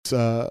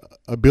his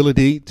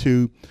ability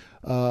to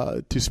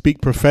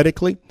speak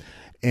prophetically,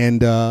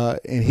 and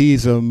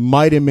he's a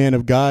mighty man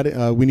of God.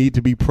 We need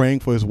to be praying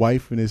for his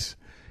wife and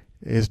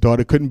his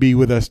daughter. Couldn't be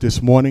with us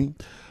this morning,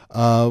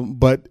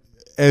 but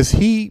as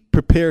he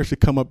prepares to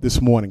come up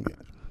this morning,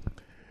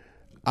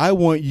 I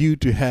want you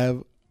to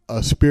have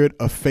a spirit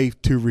of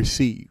faith to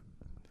receive.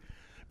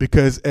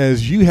 Because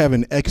as you have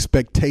an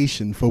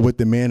expectation for what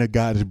the man of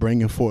God is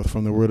bringing forth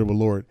from the word of the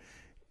Lord,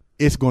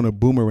 it's going to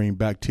boomerang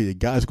back to you.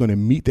 God's going to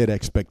meet that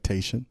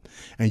expectation,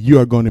 and you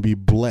are going to be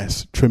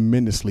blessed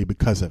tremendously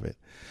because of it.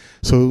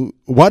 So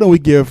why don't we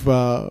give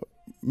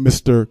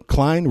Mr.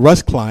 Kline,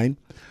 Russ Kline,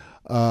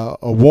 a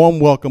warm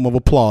welcome of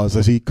applause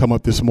as he come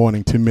up this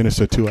morning to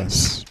minister to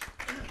us.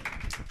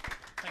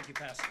 Thank you,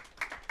 Pastor.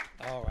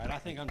 All right, I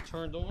think I'm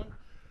turned on.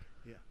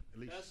 Yeah, at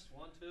least. Test,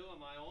 1, 2,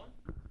 am I on?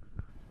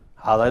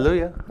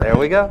 Hallelujah. There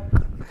we go.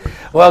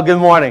 Well, good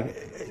morning.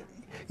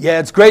 Yeah,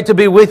 it's great to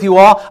be with you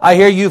all. I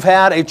hear you've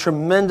had a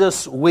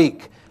tremendous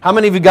week. How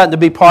many of you gotten to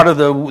be part of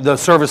the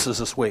services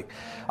this week?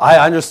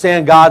 I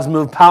understand God's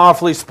moved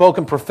powerfully,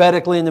 spoken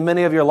prophetically into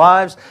many of your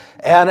lives,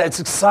 and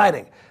it's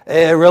exciting.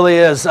 It really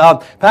is.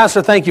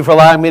 Pastor, thank you for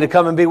allowing me to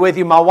come and be with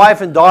you. My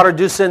wife and daughter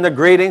do send their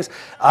greetings.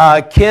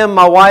 Kim,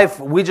 my wife,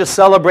 we just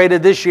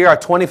celebrated this year our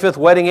 25th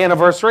wedding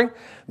anniversary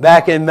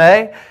back in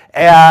May.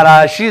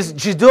 And she's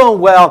doing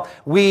well.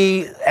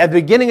 At the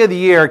beginning of the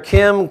year,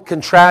 Kim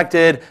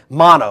contracted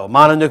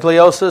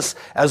mononucleosis.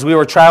 As we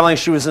were traveling,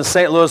 she was in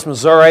St. Louis,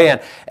 Missouri,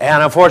 and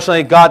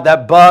unfortunately got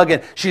that bug.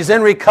 And she's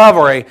in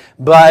recovery,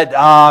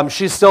 but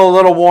she's still a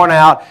little worn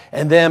out.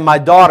 And then my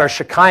daughter,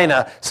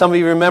 Shekinah, some of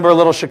you remember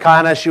little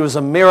Shekinah. She was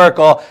a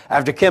miracle.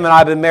 After Kim and I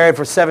have been married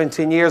for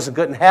 17 years and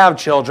couldn't have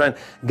children,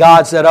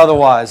 God said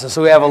otherwise. And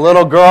so we have a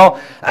little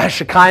girl,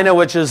 Shekinah,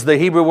 which is the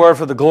Hebrew word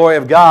for the glory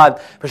of God.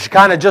 But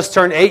Shekinah just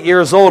turned 8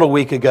 years old a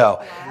week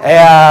ago.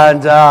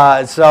 And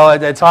so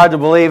it's hard to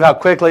believe how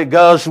quickly it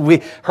goes.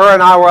 Her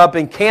and I were up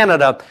in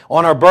Canada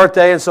on our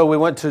birthday, and so we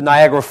went to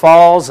Niagara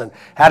Falls and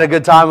had a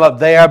good time up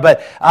there.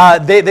 But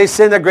they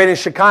sent their greetings.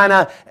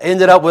 Shekinah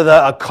ended up with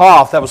a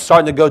cough that was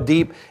starting to go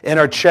deep in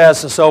her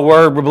chest, and so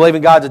we're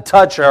believing God to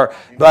touch her,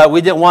 but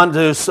we didn't want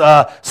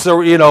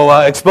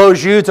to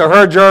expose you to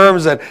her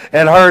germs and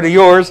her to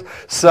yours.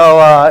 So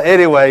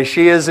anyway,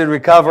 she is in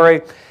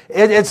recovery.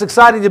 It's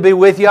exciting to be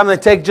with you. I'm going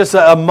to take just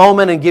a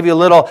moment and give you a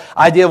little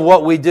idea of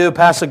what we do.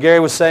 Pastor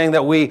Gary was saying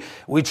that we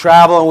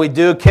travel, and we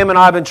do. Kim and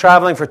I have been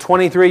traveling for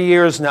 23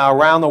 years now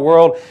around the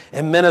world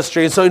in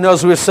ministry. And so he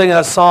knows we were singing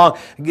that song,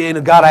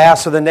 God, I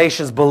ask for the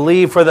nations,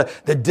 believe for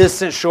the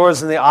distant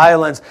shores and the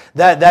islands.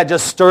 That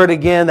just stirred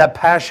again that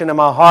passion in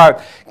my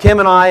heart. Kim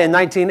and I in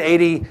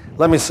 1980,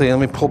 let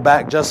me pull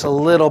back just a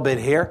little bit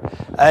here.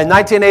 In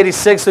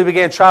 1986, we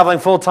began traveling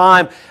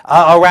full-time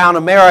around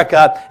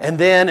America. And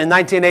then in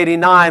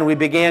 1989, we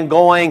began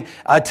going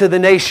to the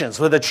nations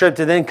with a trip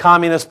to then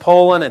communist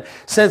Poland. And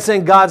since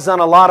then, God's done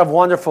a lot of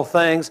wonderful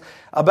things.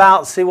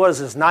 About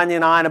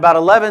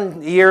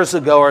 11 years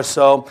ago or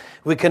so,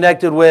 we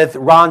connected with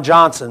Ron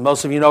Johnson.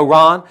 Most of you know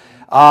Ron.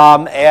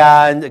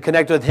 And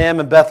connected with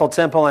him in Bethel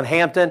Temple in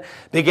Hampton.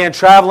 Began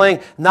traveling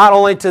not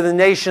only to the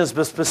nations,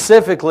 but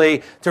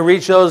specifically to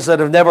reach those that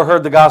have never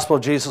heard the gospel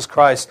of Jesus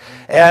Christ.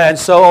 And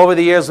so over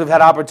the years, we've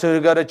had opportunity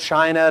to go to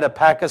China, to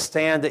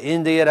Pakistan, to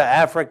India, to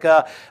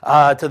Africa,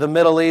 to the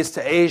Middle East,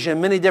 to Asia,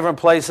 many different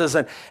places.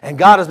 And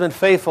God has been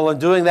faithful in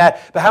doing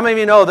that. But how many of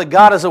you know that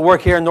God is at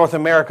work here in North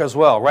America as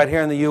well, right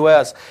here in the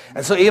U.S.?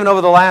 And so even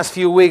over the last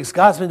few weeks,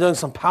 God's been doing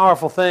some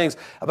powerful things.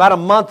 About a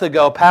month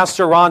ago,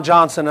 Pastor Ron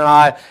Johnson and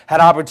I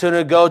had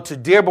opportunity to go to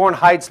Dearborn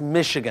Heights,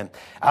 Michigan,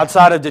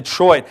 outside of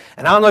Detroit.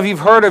 And I don't know if you've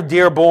heard of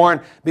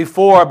Dearborn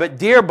before, but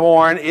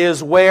Dearborn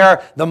is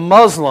where the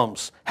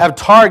Muslims have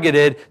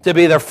targeted to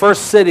be their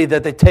first city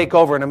that they take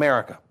over in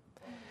America.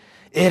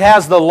 It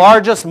has the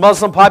largest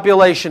Muslim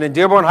population in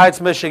Dearborn Heights,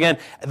 Michigan,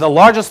 the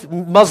largest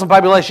Muslim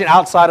population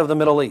outside of the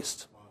Middle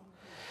East.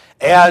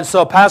 And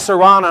so Pastor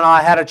Ron and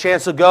I had a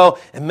chance to go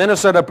and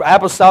minister at an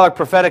apostolic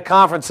prophetic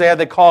conference there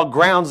they call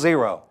Ground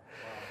Zero.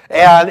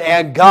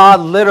 And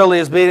God literally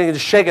is beginning to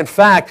shake. In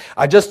fact,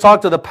 I just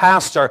talked to the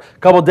pastor a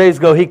couple of days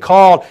ago. He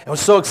called and was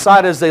so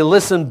excited as they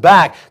listened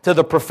back to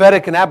the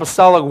prophetic and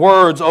apostolic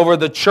words over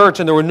the church,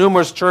 and there were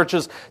numerous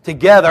churches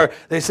together.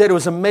 They said it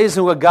was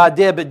amazing what God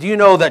did. But do you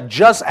know that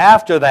just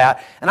after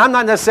that, and I'm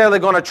not necessarily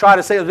going to try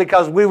to say it was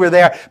because we were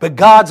there, but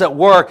God's at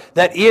work,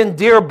 that in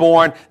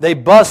Dearborn, they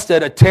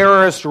busted a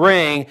terrorist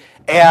ring.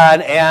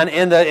 And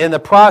in the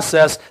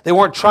process, they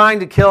weren't trying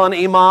to kill an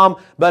imam,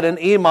 but an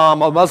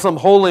imam, a Muslim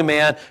holy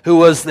man, who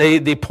was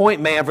the point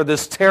man for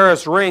this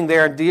terrorist ring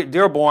there in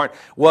Dearborn,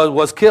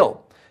 was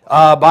killed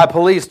by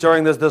police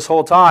during this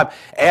whole time.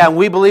 And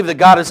we believe that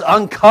God is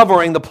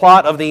uncovering the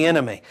plot of the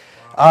enemy.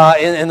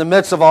 In the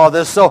midst of all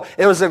this. So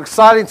it was an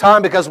exciting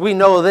time because we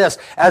know this.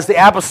 As the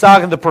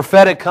apostolic and the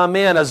prophetic come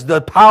in, as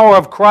the power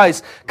of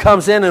Christ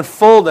comes in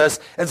fullness,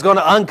 it's going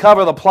to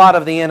uncover the plot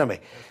of the enemy.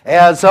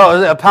 And so it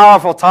was a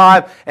powerful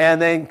time. And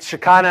then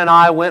Shekinah and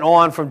I went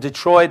on from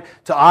Detroit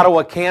to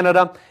Ottawa,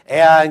 Canada.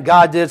 and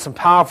God did some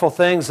powerful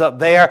things up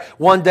there.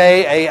 One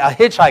day, a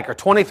hitchhiker,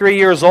 23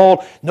 years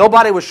old,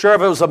 nobody was sure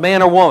if it was a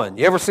man or woman.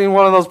 You ever seen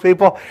one of those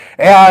people?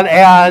 And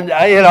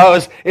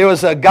it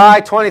was a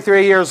guy,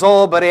 23 years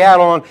old, but he had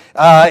on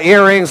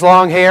earrings,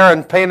 long hair,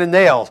 and painted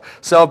nails.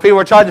 So people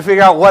were trying to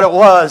figure out what it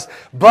was,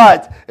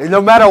 but no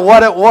matter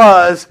what it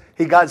was,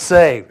 he got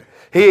saved.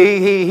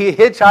 He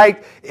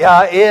hitchhiked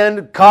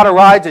in, caught a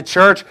ride to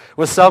church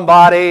with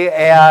somebody,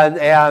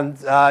 and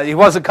he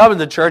wasn't coming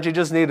to church. He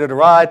just needed a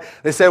ride.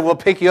 They said, we'll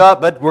pick you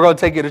up, but we're going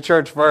to take you to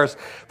church first.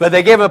 But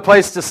they gave him a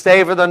place to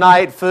stay for the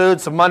night, food,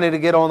 some money to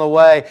get on the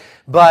way.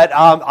 But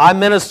I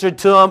ministered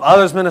to him,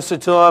 others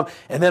ministered to him,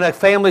 and then a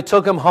family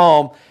took him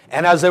home.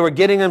 And as they were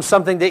getting him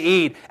something to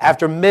eat,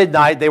 after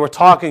midnight, they were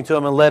talking to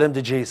him and led him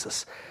to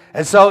Jesus.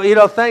 And so,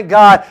 thank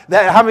God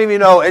that, how many of you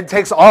know, it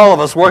takes all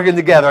of us working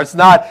together. It's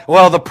not,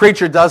 well, the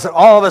preacher does it.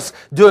 All of us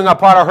doing our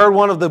part. I heard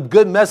one of the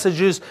good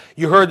messages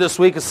you heard this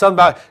week is something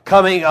about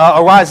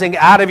arising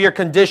out of your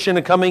condition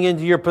and coming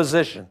into your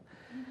position.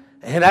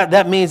 And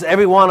that means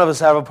every one of us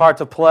have a part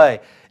to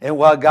play in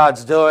what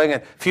God's doing.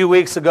 And a few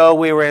weeks ago,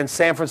 we were in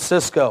San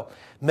Francisco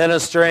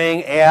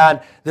ministering, and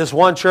this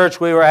one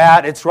church we were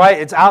at,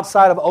 it's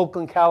outside of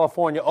Oakland,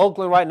 California.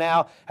 Oakland right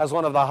now has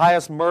one of the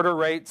highest murder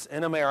rates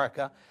in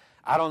America.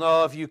 I don't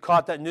know if you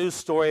caught that news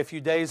story a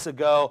few days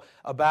ago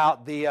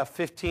about the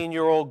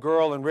 15-year-old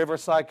girl in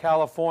Riverside,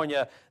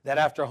 California, that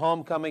after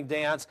homecoming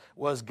dance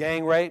was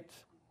gang raped.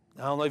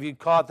 I don't know if you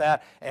caught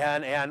that,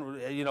 and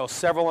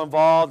several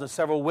involved and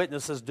several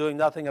witnesses doing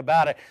nothing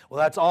about it. Well,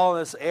 that's all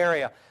in this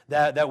area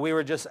that we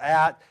were just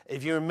at.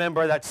 If you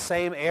remember that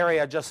same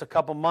area just a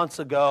couple months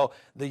ago,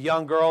 the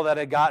young girl that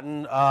had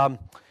gotten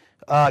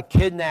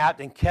kidnapped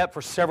and kept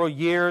for several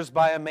years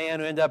by a man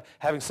who ended up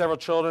having several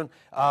children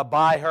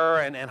by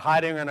her and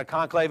hiding her in a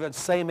conclave in the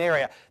same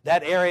area.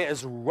 That area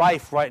is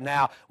rife right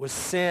now with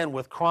sin,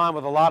 with crime,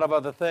 with a lot of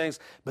other things,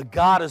 but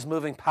God is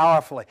moving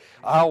powerfully.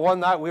 One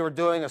night we were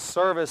doing a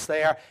service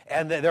there,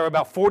 and there were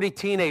about 40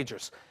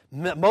 teenagers.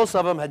 Most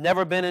of them had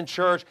never been in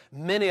church.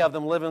 Many of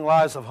them living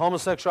lives of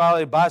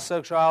homosexuality,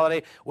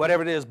 bisexuality,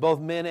 whatever it is, both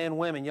men and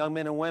women, young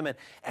men and women.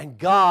 And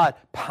God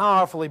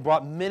powerfully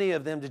brought many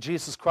of them to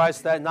Jesus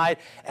Christ that night.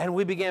 And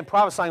we began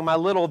prophesying. My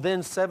little then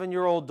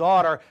 7-year-old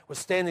daughter was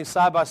standing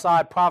side by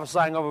side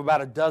prophesying over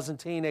about a dozen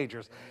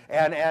teenagers.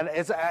 And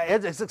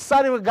it's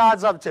exciting what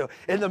God's up to.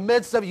 In the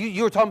midst of,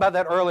 you were talking about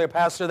that earlier,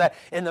 Pastor, that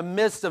in the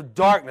midst of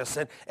darkness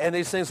and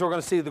these things, we're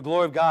going to see the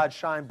glory of God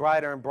shine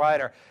brighter and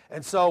brighter.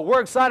 And so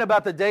we're excited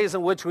about the days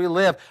in which we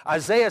live.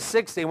 Isaiah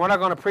 60, we're not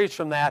going to preach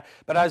from that,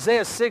 but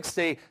Isaiah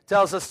 60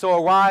 tells us to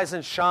arise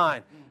and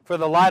shine, for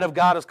the light of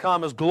God has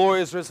come, His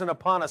glory is risen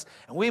upon us.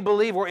 And we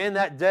believe we're in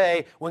that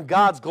day when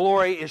God's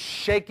glory is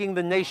shaking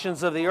the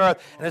nations of the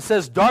earth. And it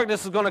says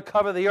darkness is going to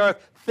cover the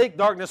earth, thick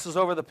darkness is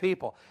over the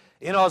people.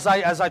 As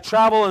I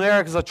travel in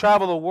America, as I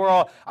travel the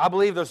world, I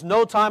believe there's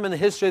no time in the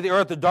history of the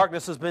earth that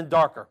darkness has been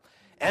darker.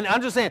 And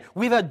understand,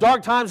 we've had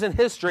dark times in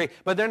history,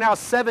 but there are now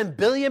 7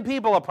 billion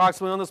people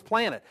approximately on this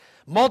planet.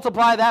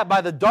 Multiply that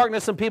by the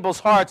darkness in people's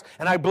hearts,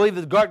 and I believe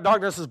the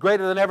darkness is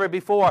greater than ever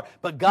before,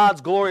 but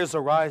God's glory is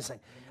arising.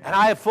 And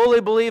I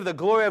fully believe the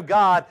glory of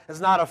God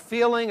is not a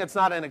feeling, it's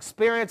not an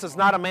experience, it's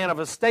not a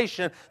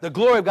manifestation. The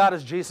glory of God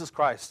is Jesus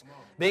Christ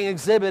being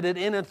exhibited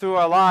in and through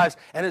our lives.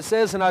 And it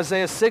says in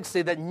Isaiah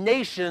 60 that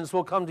nations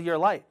will come to your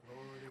light.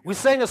 We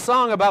sang a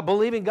song about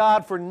believing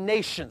God for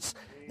nations.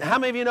 Now, how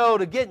many of you know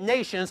to get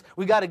nations,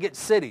 we've got to get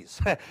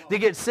cities? To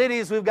get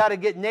cities, we've got to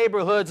get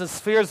neighborhoods and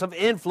spheres of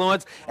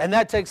influence, and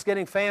that takes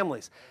getting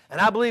families.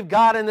 And I believe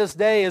God in this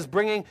day is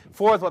bringing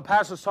forth what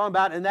Pastor's talking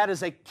about, and that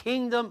is a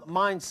kingdom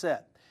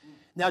mindset.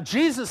 Now,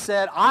 Jesus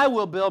said, I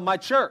will build my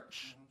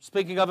church,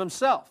 speaking of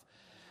Himself.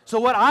 So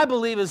what I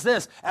believe is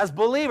this: as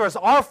believers,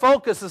 our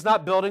focus is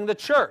not building the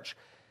church.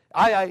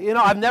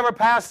 I've never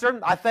pastored.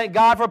 I thank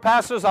God for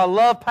pastors. I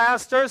love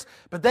pastors,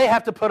 but they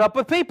have to put up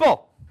with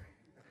people.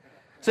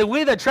 So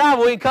we that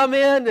travel, we come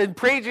in and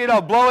preach,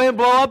 blow in,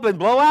 blow up, and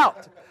blow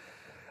out.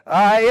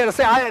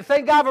 I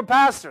thank God for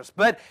pastors.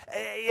 But,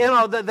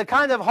 the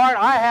kind of heart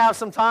I have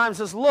sometimes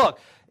is, look,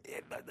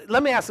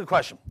 let me ask the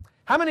question.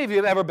 How many of you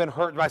have ever been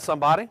hurt by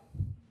somebody?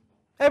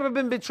 Ever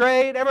been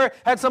betrayed? Ever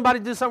had somebody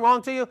do something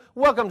wrong to you?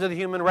 Welcome to the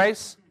human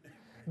race.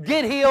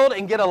 Get healed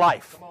and get a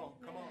life.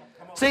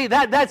 See,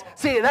 that's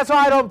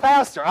why I don't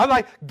pastor. I'm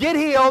like, get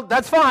healed,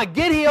 that's fine.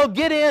 Get healed,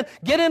 get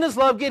in His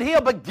love, get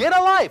healed, but get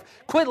a life.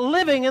 Quit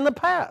living in the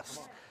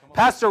past.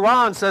 Pastor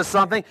Ron says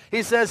something.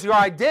 He says your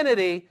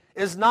identity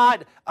is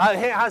not, how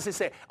does he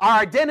say it?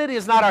 Our identity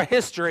is not our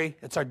history,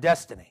 it's our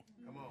destiny.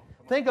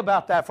 Think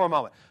about that for a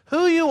moment.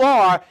 Who you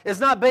are is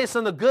not based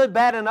on the good,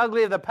 bad, and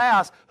ugly of the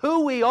past.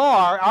 Who we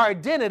are, our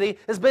identity,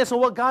 is based on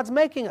what God's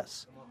making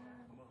us.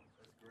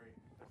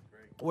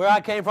 Where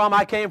I came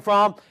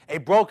from a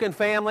broken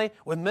family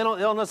with mental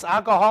illness,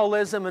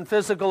 alcoholism, and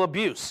physical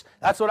abuse.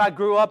 That's what I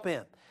grew up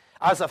in.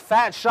 I was a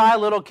fat, shy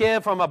little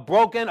kid from a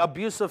broken,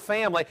 abusive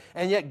family,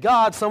 and yet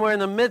God, somewhere in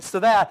the midst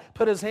of that,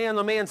 put his hand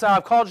on me and said,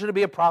 I've called you to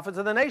be a prophet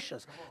to the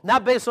nations.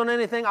 Not based on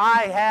anything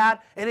I had,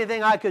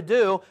 anything I could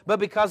do, but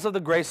because of the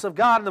grace of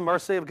God and the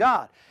mercy of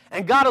God.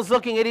 And God is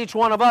looking at each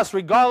one of us,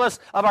 regardless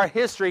of our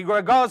history,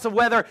 regardless of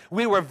whether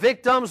we were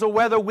victims or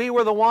whether we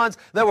were the ones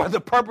that were the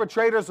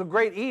perpetrators of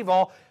great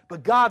evil.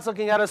 But God's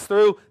looking at us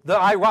through the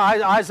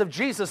eyes of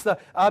Jesus. You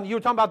were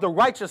talking about the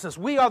righteousness.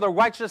 We are the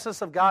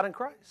righteousness of God in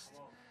Christ.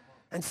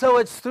 And so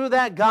it's through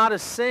that God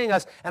is seeing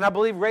us, and I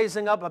believe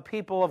raising up a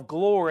people of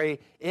glory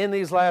in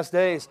these last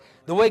days.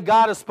 The way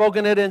God has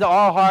spoken it into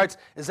our hearts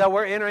is that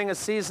we're entering a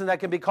season that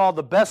can be called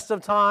the best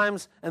of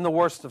times and the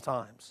worst of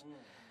times.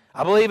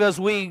 I believe as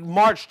we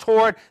march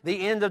toward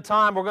the end of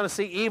time, we're going to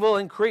see evil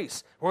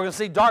increase. We're going to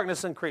see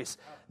darkness increase.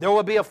 There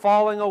will be a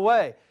falling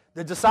away.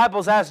 The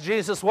disciples asked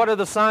Jesus, what are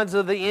the signs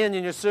of the end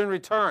and your soon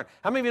return?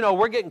 How many of you know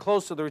we're getting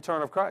close to the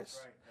return of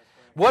Christ?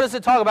 What does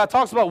it talk about? It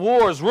talks about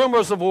wars,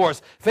 rumors of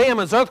wars,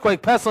 famines,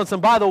 earthquake, pestilence,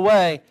 and by the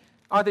way,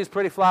 aren't these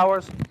pretty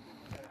flowers?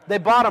 They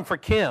bought them for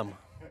Kim,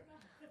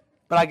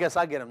 but I guess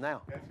I get them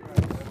now.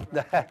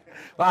 Well,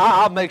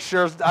 I'll make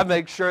sure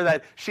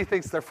that she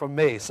thinks they're from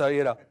me.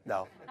 So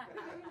no.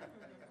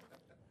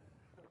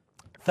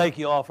 Thank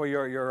you all for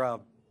your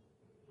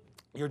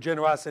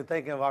generosity in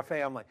thinking of our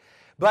family.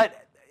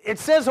 But it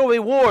says there will be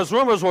wars,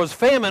 rumors, wars,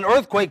 famine,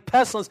 earthquake,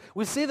 pestilence.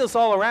 We see this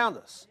all around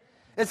us.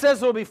 It says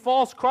there will be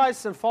false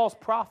Christs and false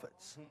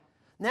prophets.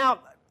 Now,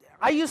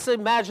 I used to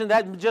imagine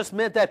that just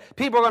meant that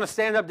people are going to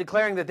stand up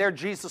declaring that they're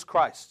Jesus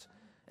Christ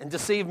and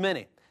deceive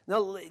many.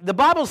 Now, the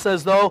Bible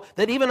says, though,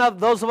 that even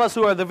those of us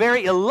who are the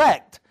very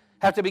elect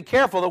have to be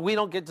careful that we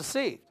don't get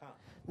deceived.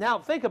 Now,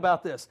 think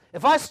about this.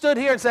 If I stood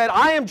here and said,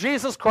 I am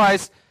Jesus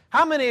Christ,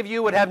 how many of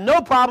you would have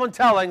no problem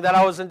telling that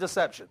I was in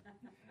deception?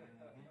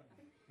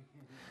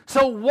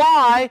 So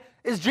why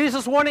is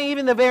Jesus warning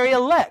even the very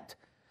elect?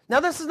 Now,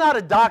 this is not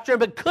a doctrine,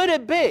 but could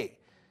it be?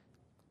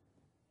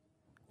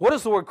 What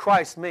does the word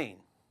Christ mean?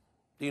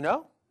 Do you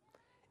know?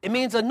 It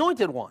means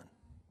anointed one.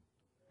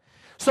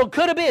 So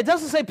could it be? It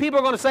doesn't say people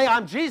are going to say,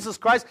 I'm Jesus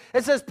Christ.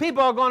 It says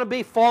people are going to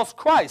be false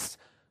Christs.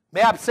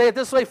 May I say it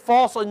this way?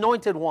 False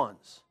anointed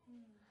ones.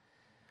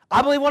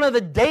 I believe one of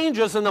the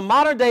dangers in the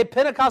modern day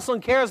Pentecostal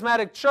and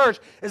charismatic church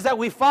is that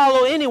we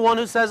follow anyone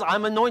who says,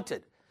 I'm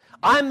anointed.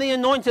 I'm the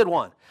anointed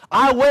one.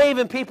 I wave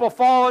and people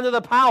fall under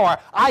the power.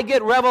 I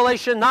get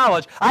revelation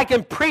knowledge. I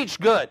can preach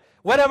good.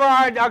 Whatever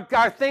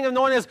our thing of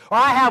anointing is, or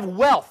I have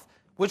wealth,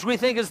 which we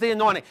think is the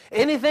anointing.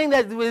 Anything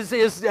that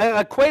is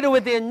equated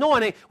with the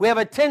anointing, we have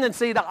a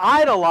tendency to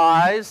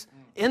idolize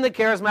in the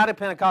charismatic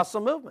Pentecostal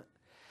movement.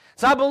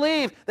 So I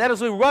believe that as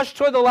we rush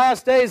toward the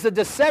last days, the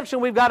deception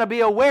we've got to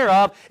be aware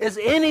of is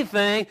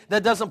anything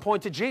that doesn't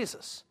point to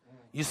Jesus.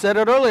 You said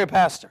it earlier,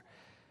 Pastor.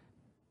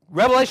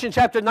 Revelation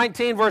chapter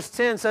 19, verse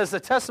 10 says the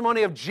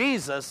testimony of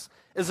Jesus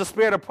is the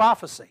spirit of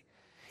prophecy.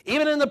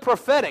 Even in the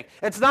prophetic,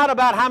 it's not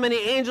about how many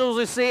angels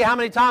we see, how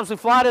many times we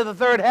fly to the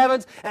third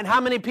heavens, and how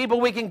many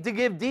people we can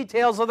give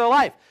details of their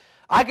life.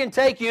 I can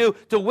take you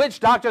to witch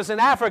doctors in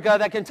Africa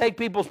that can take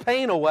people's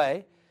pain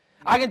away.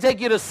 I can take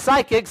you to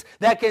psychics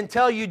that can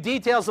tell you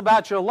details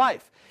about your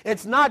life.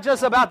 It's not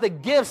just about the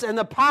gifts and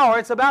the power,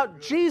 it's about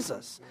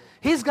Jesus.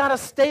 He's got to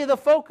stay the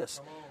focus.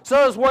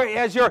 So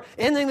as you're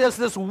ending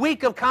this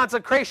week of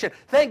consecration,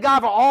 thank God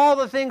for all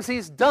the things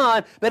he's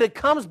done, but it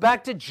comes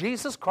back to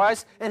Jesus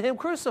Christ and him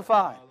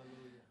crucified.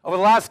 Over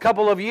the last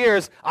couple of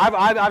years,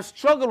 I've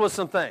struggled with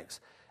some things.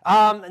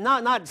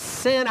 Not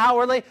sin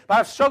outwardly, but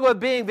I've struggled with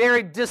being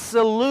very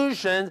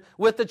disillusioned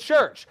with the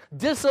church.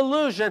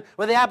 Disillusioned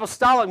with the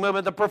apostolic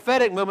movement, the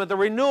prophetic movement, the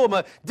renewal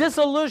movement.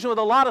 Disillusioned with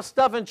a lot of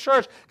stuff in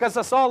church because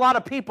I saw a lot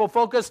of people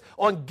focus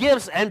on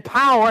gifts and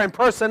power and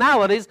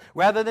personalities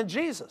rather than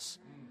Jesus.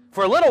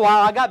 For a little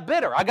while, I got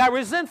bitter. I got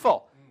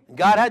resentful.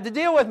 God had to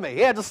deal with me. He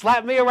had to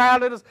slap me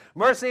around in his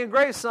mercy and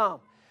grace some.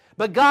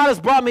 But God has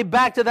brought me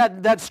back to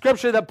that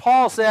scripture that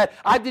Paul said,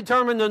 I've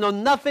determined to know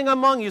nothing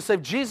among you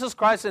save Jesus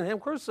Christ and him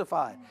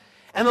crucified.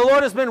 And the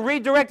Lord has been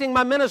redirecting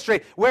my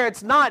ministry where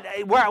it's not,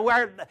 where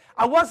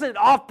I wasn't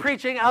off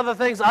preaching other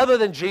things other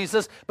than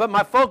Jesus, but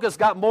my focus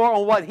got more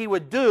on what he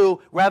would do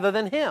rather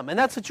than him. And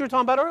that's what you were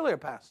talking about earlier,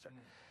 Pastor.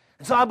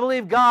 And so I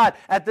believe God,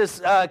 at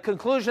this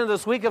conclusion of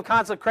this week of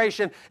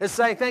consecration, is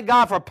saying, thank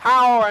God for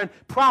power and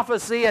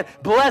prophecy and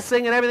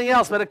blessing and everything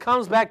else, but it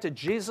comes back to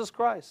Jesus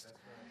Christ.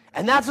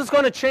 And that's what's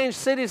going to change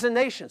cities and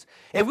nations.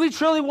 If we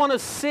truly want to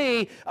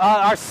see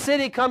our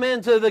city come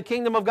into the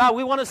kingdom of God,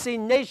 we want to see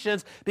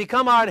nations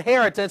become our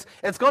inheritance,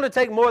 it's going to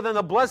take more than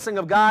the blessing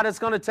of God. It's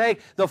going to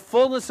take the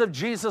fullness of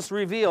Jesus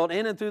revealed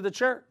in and through the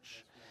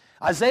church.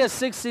 Isaiah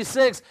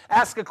 66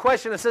 asks a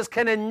question. It says,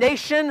 can a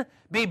nation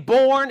be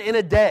born in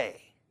a day?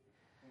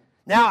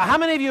 Now, how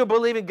many of you are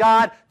believing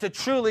God to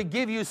truly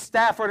give you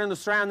Stafford and the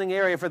surrounding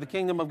area for the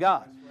kingdom of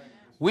God?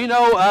 We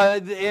know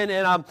in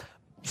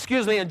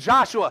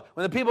Joshua,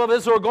 when the people of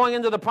Israel were going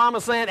into the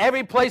promised land,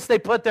 every place they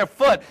put their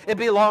foot, it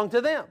belonged to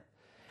them.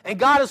 And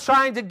God is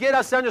trying to get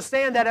us to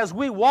understand that as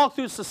we walk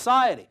through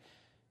society.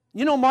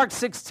 You know Mark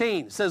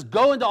 16 says,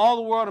 go into all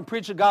the world and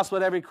preach the gospel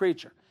to every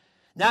creature.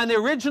 Now, in the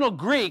original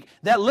Greek,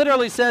 that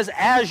literally says,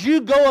 as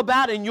you go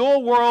about in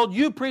your world,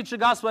 you preach the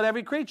gospel to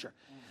every creature.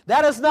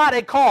 That is not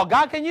a call.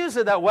 God can use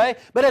it that way,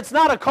 but it's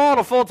not a call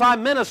to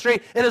full-time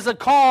ministry. It is a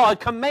call, a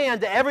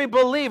command to every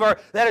believer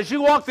that as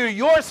you walk through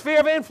your sphere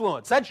of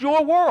influence, that's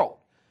your world,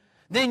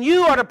 then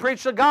you are to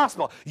preach the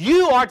gospel.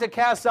 You are to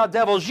cast out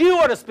devils. You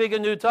are to speak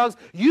in new tongues.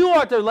 You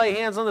are to lay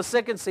hands on the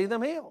sick and see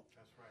them healed.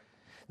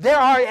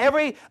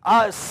 Every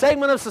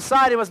segment of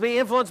society must be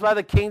influenced by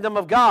the kingdom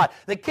of God.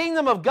 The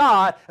kingdom of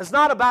God is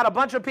not about a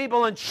bunch of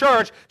people in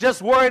church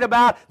just worried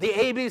about the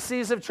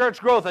ABCs of church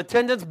growth,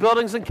 attendance,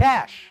 buildings, and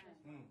cash.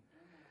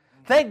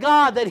 Thank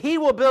God that He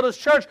will build His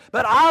church,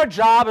 but our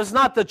job is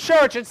not the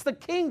church, it's the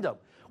kingdom.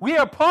 We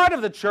are part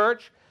of the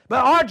church,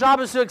 but our job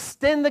is to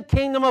extend the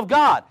kingdom of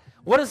God.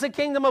 What is the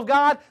kingdom of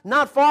God?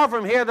 Not far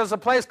from here, there's a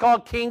place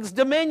called King's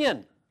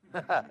Dominion.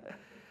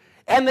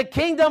 And the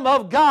kingdom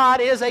of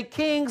God is a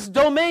king's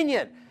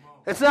dominion.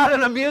 It's not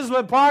an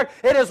amusement park.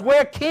 It is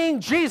where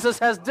King Jesus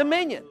has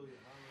dominion.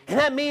 And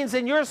that means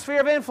in your sphere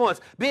of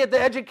influence, be it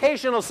the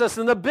educational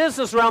system, the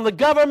business realm, the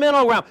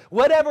governmental realm,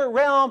 whatever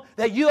realm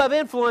that you have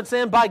influence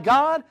in by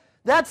God,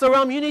 that's the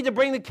realm you need to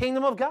bring the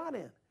kingdom of God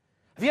in.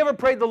 Have you ever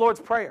prayed the Lord's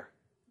Prayer?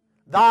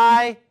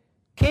 Thy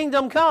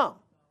kingdom come.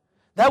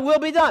 That will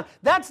be done.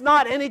 That's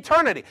not in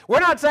eternity. We're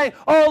not saying,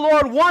 oh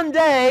Lord, one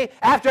day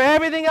after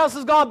everything else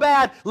has gone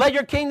bad, let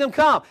your kingdom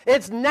come.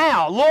 It's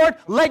now. Lord,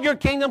 let your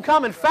kingdom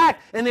come. In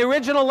fact, in the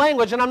original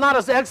language, and I'm not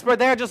an expert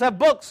there, I just have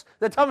books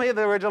that tell me what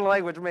the original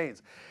language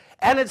means.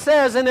 And it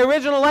says in the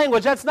original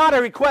language, that's not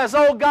a request,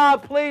 oh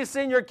God, please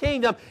send your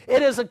kingdom.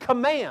 It is a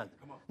command.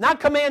 Not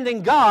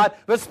commanding God,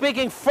 but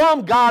speaking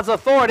from God's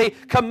authority,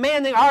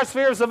 commanding our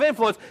spheres of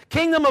influence.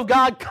 Kingdom of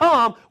God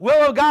come,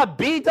 will of God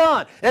be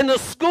done. In the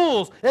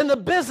schools, in the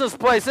business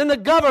place, in the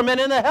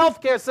government, in the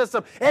healthcare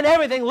system, in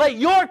everything, let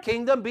your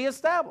kingdom be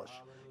established.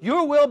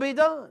 Your will be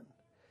done.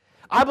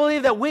 I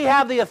believe that we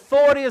have the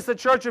authority as the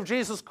Church of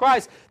Jesus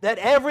Christ, that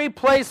every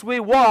place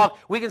we walk,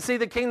 we can see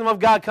the kingdom of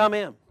God come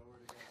in.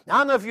 Now, I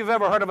don't know if you've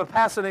ever heard of a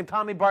pastor named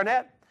Tommy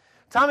Barnett.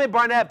 Tommy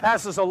Barnett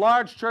pastors a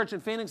large church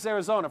in Phoenix,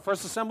 Arizona,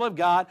 First Assembly of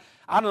God.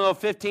 I don't know,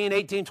 15,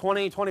 18,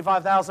 20,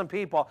 25,000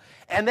 people.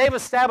 And they've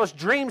established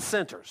dream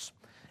centers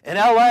in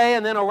L.A.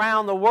 and then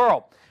around the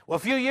world. Well, a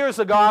few years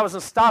ago, I was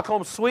in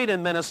Stockholm,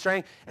 Sweden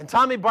ministering, and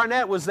Tommy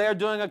Barnett was there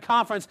doing a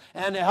conference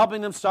and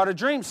helping them start a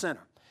dream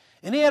center.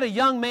 And he had a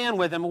young man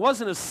with him. It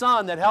wasn't his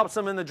son that helps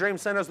him in the dream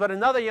centers, but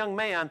another young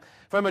man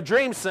from a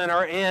dream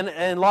center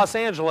in Los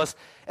Angeles.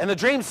 And the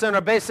dream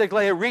center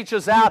basically it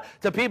reaches out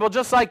to people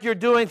just like you're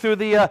doing through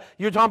the,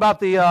 you're talking about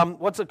the,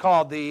 what's it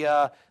called,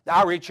 the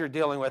outreach you're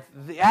dealing with.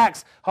 The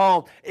Acts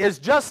home is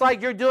just like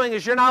you're doing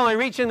is you're not only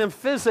reaching them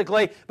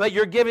physically, but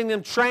you're giving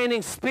them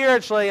training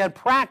spiritually and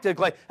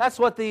practically. That's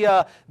what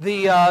the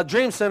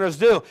dream centers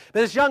do.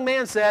 But this young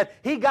man said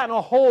he'd gotten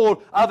a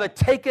hold of a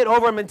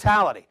take-it-over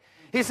mentality.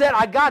 He said,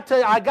 I got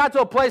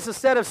to a place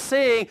instead of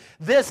seeing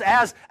this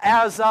as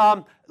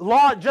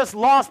just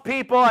lost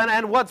people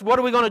and what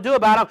are we going to do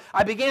about them,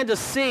 I began to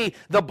see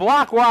the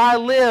block where I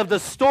live, the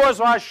stores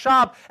where I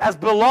shop as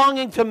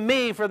belonging to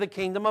me for the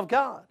kingdom of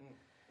God.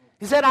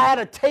 He said, I had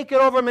a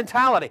take-it-over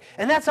mentality.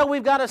 And that's how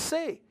we've got to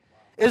see.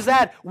 Is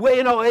that,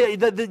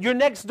 your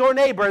next door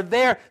neighbor,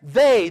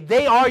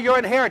 they are your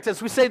inheritance.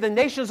 We say the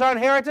nation's our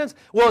inheritance.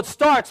 Well, it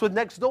starts with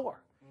next door.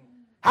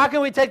 How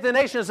can we take the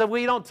nations if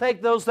we don't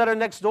take those that are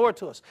next door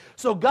to us?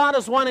 So God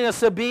is wanting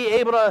us to be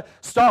able to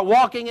start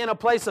walking in a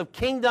place of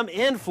kingdom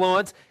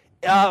influence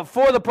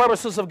for the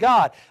purposes of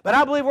God. But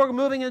I believe we're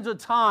moving into a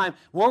time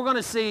where we're going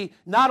to see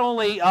not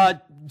only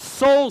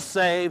souls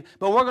saved,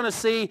 but we're going to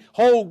see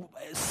whole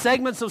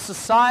segments of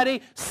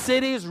society,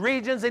 cities,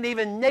 regions, and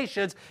even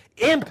nations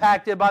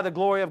impacted by the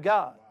glory of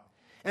God.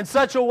 In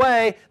such a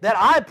way that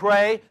I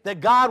pray that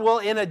God will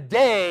in a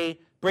day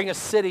bring a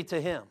city to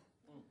Him.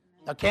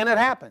 Now, can it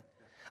happen?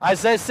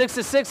 Isaiah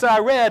 66 that I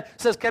read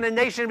says, can a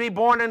nation be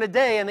born in a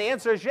day? And the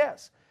answer is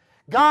yes.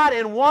 God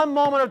in one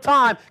moment of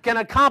time can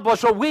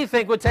accomplish what we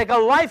think would take a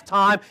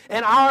lifetime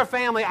in our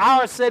family,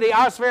 our city,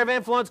 our sphere of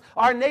influence,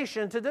 our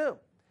nation to do.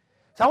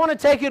 So I want to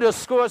take you to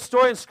a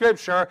story in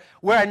Scripture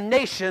where a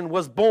nation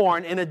was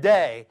born in a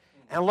day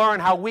and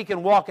learn how we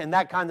can walk in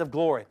that kind of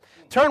glory.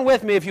 Turn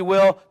with me, if you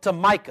will, to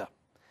Micah.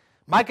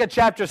 Micah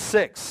chapter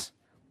 6.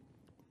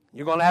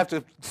 You're going to have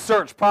to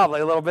search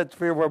probably a little bit to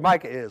figure where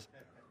Micah is.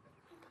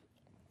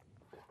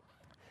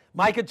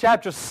 Micah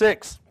chapter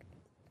 6.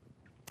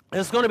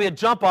 It's going to be a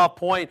jump-off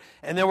point,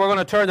 and then we're going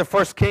to turn to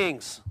 1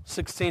 Kings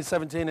 16,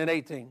 17, and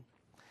 18.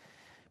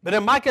 But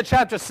in Micah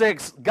chapter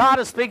 6, God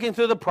is speaking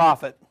through the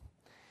prophet,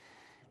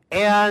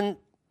 and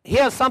he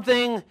has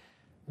something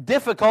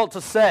difficult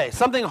to say,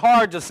 something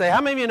hard to say.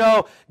 How many of you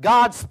know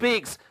God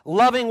speaks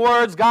loving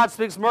words, God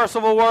speaks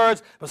merciful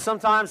words, but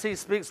sometimes he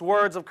speaks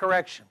words of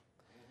correction.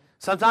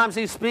 Sometimes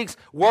he speaks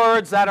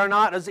words that are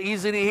not as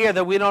easy to hear,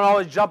 that we don't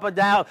always jump up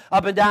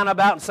and down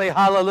about and say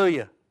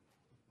hallelujah.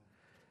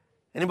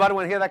 Anybody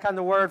want to hear that kind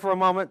of word for a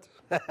moment?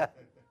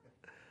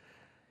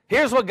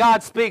 Here's what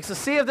God speaks, to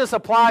see if this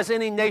applies to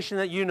any nation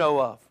that you know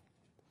of.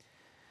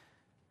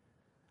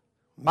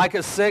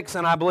 Micah 6,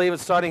 and I believe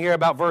it's starting here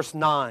about verse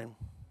 9.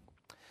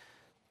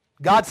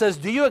 God says,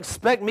 do you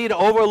expect me to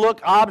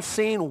overlook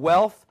obscene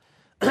wealth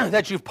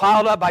that you've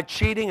piled up by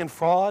cheating and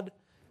fraud?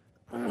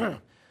 Do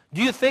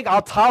you think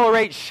I'll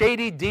tolerate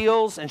shady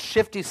deals and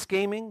shifty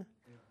scheming?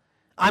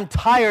 I'm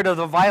tired of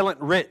the violent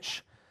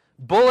rich,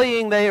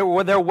 bullying their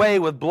way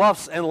with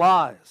bluffs and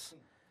lies.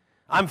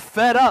 I'm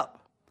fed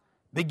up.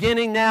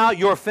 Beginning now,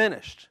 you're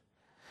finished.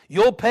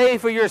 You'll pay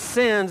for your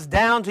sins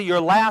down to your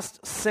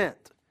last cent.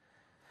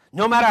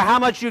 No matter how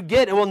much you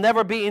get, it will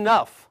never be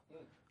enough.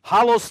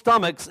 Hollow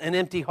stomachs and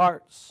empty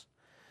hearts.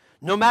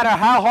 No matter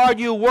how hard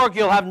you work,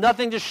 you'll have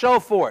nothing to show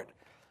for it.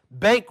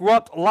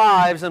 Bankrupt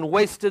lives and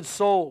wasted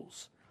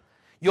souls.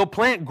 You'll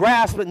plant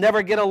grass but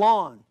never get a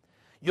lawn.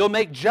 You'll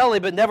make jelly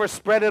but never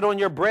spread it on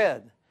your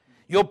bread.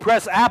 You'll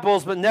press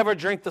apples but never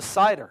drink the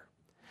cider.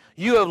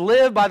 You have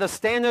lived by the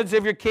standards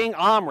of your king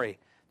Omri,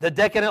 the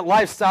decadent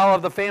lifestyle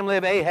of the family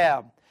of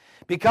Ahab.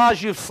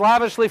 Because you've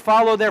slavishly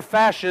followed their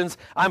fashions,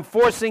 I'm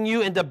forcing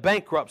you into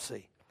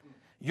bankruptcy.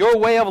 Your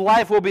way of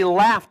life will be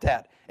laughed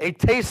at, a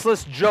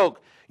tasteless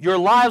joke. Your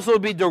lives will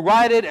be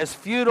derided as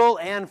futile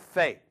and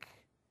fake.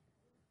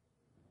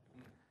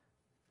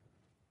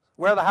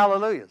 Where are the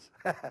hallelujahs?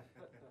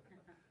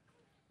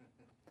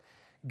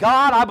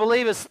 God, I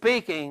believe, is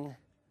speaking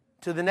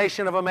to the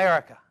nation of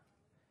America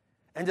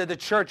and to the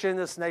church in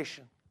this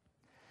nation.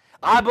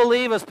 I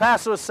believe, as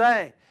Pastor was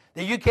saying,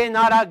 that you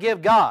cannot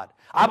outgive God.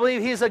 I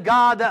believe He's a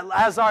God that,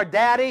 as our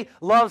daddy,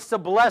 loves to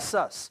bless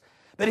us.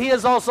 But He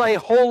is also a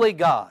holy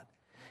God.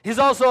 He's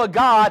also a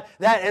God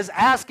that is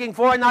asking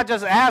for, and not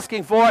just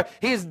asking for,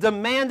 He's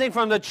demanding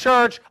from the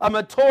church a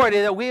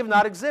maturity that we have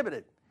not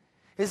exhibited.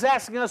 He's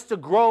asking us to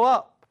grow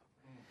up.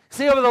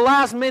 See, over the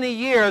last many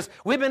years,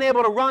 we've been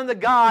able to run to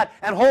God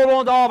and hold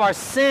on to all of our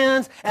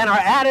sins and our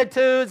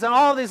attitudes and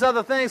all these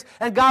other things,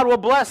 and God will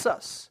bless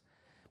us.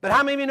 But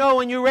how many of you know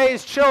when you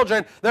raise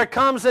children, there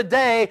comes a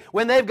day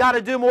when they've got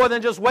to do more than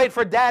just wait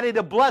for daddy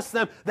to bless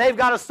them. They've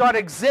got to start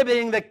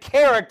exhibiting the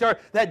character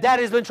that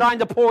daddy's been trying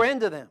to pour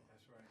into them.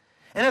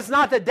 And it's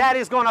not that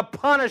daddy's going to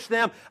punish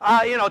them,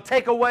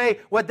 take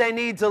away what they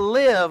need to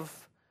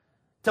live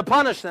to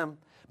punish them.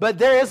 But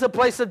there is a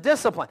place of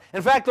discipline.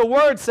 In fact, the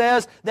Word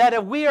says that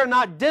if we are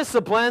not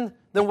disciplined,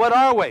 then what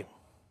are we?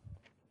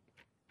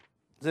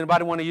 Does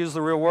anybody want to use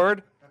the real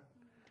word?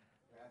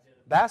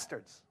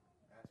 Bastards.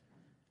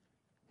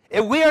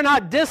 If we are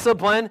not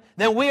disciplined,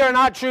 then we are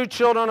not true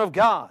children of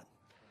God.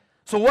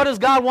 So what is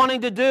God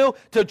wanting to do?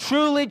 To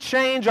truly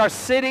change our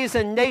cities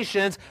and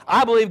nations,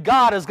 I believe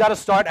God has got to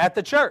start at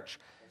the church.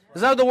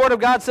 Is that what the Word of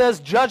God says?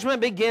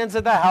 Judgment begins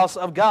at the house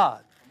of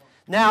God.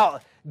 Now,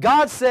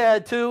 God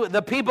said to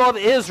the people of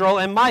Israel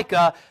in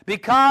Micah,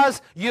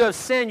 because you have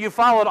sinned, you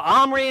followed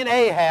Omri and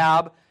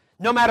Ahab,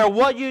 no matter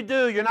what you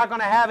do, you're not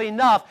going to have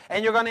enough,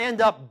 and you're going to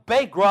end up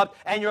bankrupt,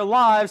 and your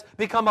lives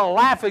become a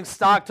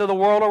laughingstock to the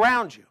world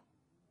around you.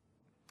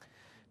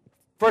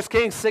 1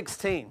 Kings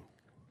 16.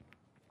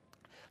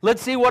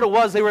 Let's see what it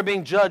was they were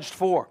being judged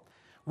for.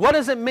 What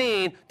does it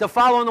mean to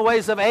follow in the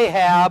ways of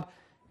Ahab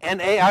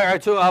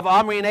of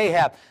Omri and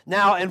Ahab?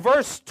 Now, in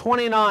verse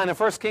 29 of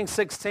 1 Kings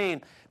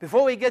 16,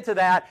 before we get to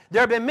that,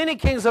 there have been many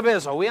kings of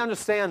Israel. We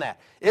understand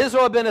that.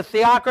 Israel had been a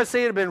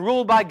theocracy. It had been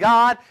ruled by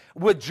God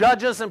with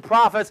judges and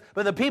prophets,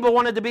 but the people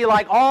wanted to be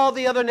like all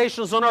the other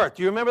nations on earth.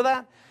 Do you remember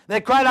that?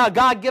 They cried out,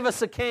 God, give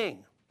us a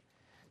king.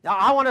 Now,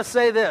 I want to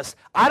say this.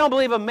 I don't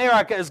believe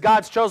America is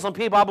God's chosen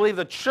people. I believe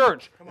the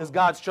church is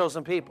God's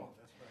chosen people.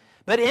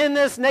 But in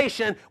this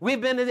nation, we've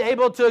been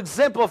able to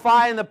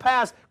exemplify in the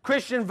past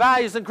Christian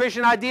values and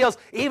Christian ideals,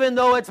 even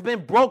though it's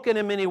been broken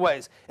in many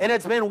ways, and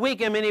it's been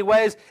weak in many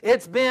ways.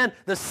 It's been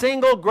the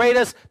single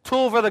greatest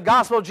tool for the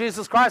gospel of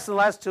Jesus Christ in the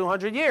last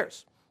 200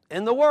 years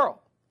in the world.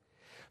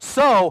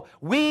 So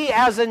we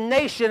as a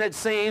nation, it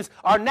seems,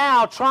 are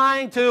now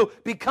trying to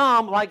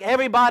become like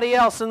everybody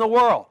else in the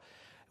world.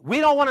 We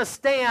don't want to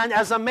stand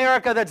as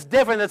America that's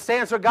different, that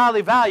stands for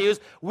godly values.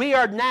 We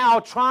are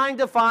now trying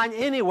to find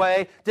any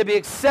way to be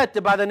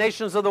accepted by the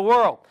nations of the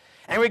world.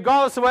 And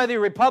regardless of whether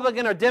you're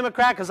Republican or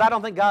Democrat, because I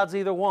don't think God's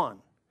either one.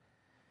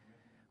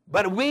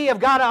 But we have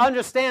got to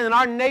understand in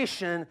our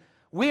nation,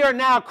 we are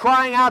now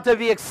crying out to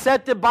be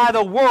accepted by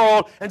the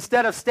world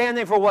instead of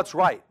standing for what's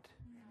right.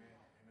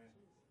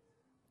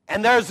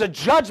 And there's a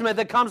judgment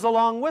that comes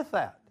along with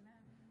that.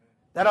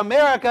 That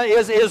America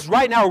is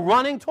right now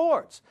running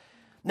towards.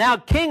 Now,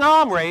 King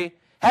Omri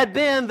had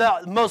been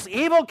the most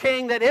evil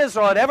king that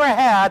Israel had ever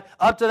had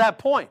up to that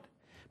point.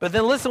 But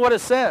then listen what it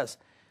says.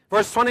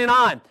 Verse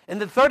 29, in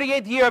the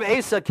 38th year of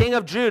Asa, king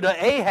of Judah,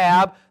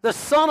 Ahab, the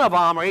son of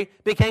Omri,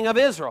 became king of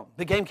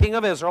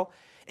Israel.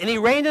 And he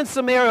reigned in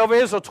Samaria over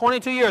Israel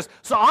 22 years.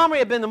 So Omri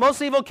had been the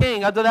most evil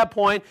king up to that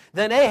point.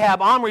 Then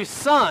Ahab, Omri's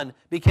son,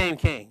 became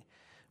king.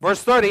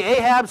 Verse 30,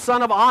 Ahab,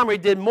 son of Omri,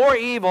 did more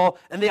evil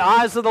in the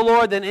eyes of the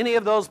Lord than any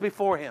of those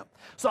before him.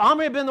 So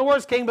Omri had been the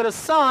worst king, but his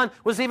son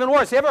was even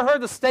worse. You ever heard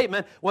the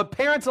statement, when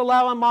parents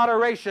allow in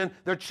moderation,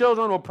 their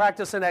children will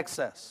practice in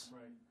excess?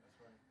 Right.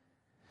 That's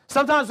right.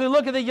 Sometimes we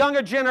look at the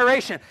younger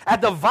generation,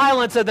 at the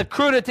violence, at the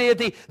crudity, at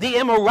the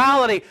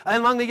immorality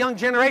among the young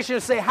generation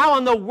and say, how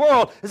in the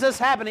world is this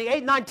happening?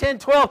 8, 9, 10,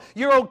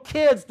 12-year-old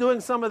kids doing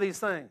some of these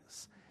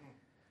things.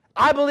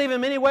 I believe in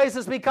many ways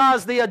it's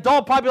because the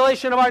adult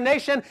population of our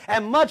nation,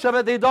 and much of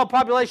it, the adult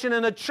population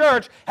in the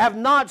church, have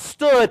not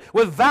stood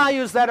with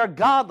values that are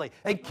godly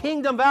and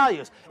kingdom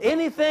values.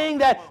 Anything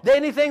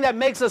that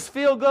makes us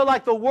feel good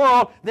like the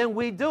world, then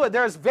we do it.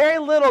 There's very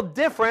little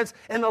difference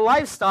in the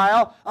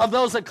lifestyle of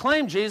those that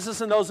claim Jesus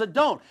and those that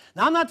don't.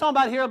 Now, I'm not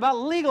talking about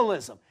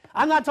legalism.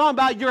 I'm not talking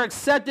about you're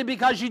accepted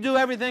because you do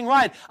everything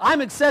right. I'm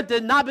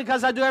accepted not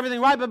because I do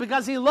everything right, but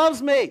because He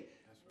loves me.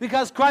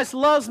 Because Christ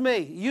loves me.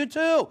 You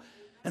too.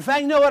 In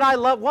fact, you know what I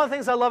love? One of the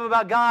things I love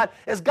about God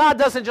is God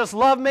doesn't just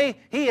love me,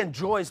 He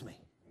enjoys me.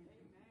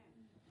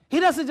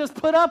 He doesn't just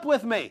put up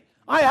with me.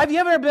 All right, have you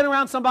ever been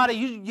around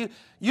somebody,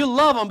 you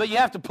love them, but you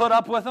have to put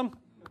up with them?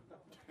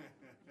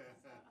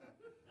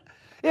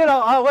 You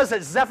know, what is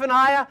it,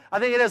 Zephaniah? I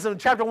think it is in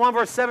chapter 1,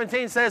 verse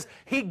 17 says,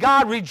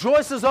 God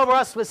rejoices over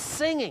us with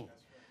singing.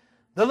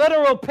 The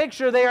literal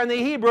picture there in the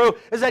Hebrew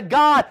is that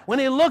God, when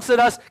He looks at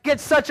us,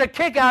 gets such a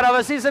kick out of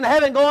us, He's in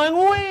heaven going,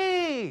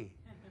 wee!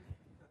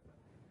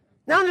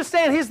 Now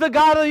understand, He's the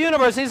God of the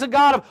universe. He's a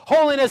God of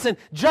holiness and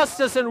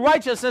justice and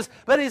righteousness,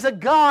 but He's a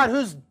God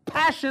who's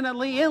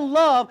passionately in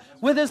love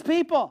with His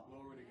people.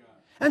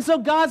 And so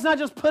God's not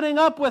just putting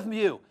up with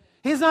you.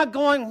 He's not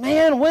going,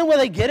 man, when will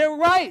they get it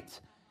right?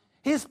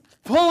 He's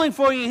pulling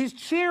for you. He's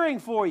cheering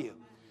for you.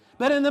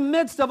 But in the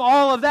midst of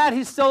all of that,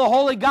 He's still a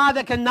holy God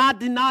that cannot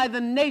deny the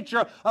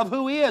nature of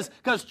who He is,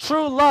 because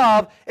true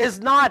love is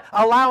not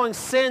allowing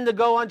sin to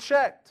go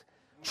unchecked.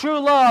 True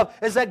love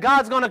is that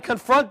God's going to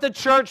confront the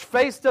church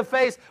face to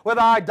face with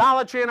our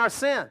idolatry and our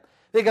sin,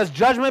 because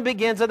judgment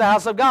begins at the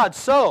house of God.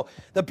 So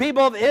the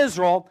people of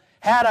Israel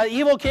had an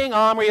evil king,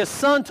 Omri. His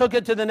son took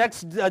it to the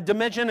next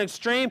dimension,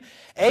 extreme.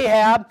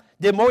 Ahab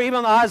did more evil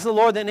in the eyes of the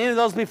Lord than any of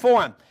those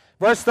before him.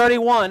 Verse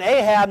 31,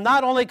 Ahab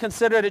not only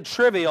considered it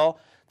trivial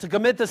to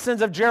commit the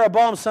sins of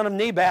Jeroboam, son of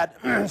Nebat,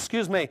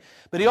 excuse me,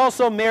 but he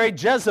also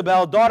married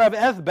Jezebel, daughter of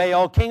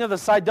Ethbaal, king of the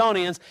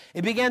Sidonians,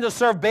 and began to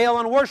serve Baal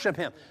and worship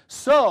him.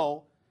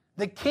 So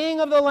the king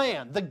of the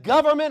land, the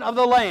government of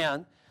the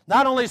land,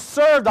 not only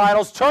served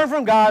idols, turned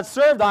from God,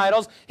 served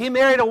idols, he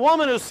married a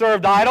woman who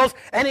served idols,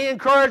 and he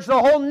encouraged the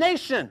whole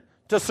nation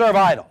to serve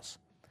idols.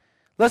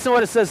 Listen to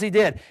what it says he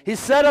did. He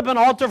set up an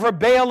altar for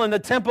Baal in the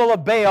temple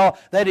of Baal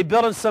that he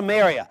built in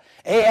Samaria.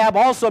 Ahab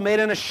also made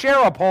an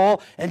Asherah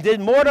pole and did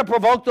more to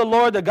provoke the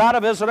Lord, the God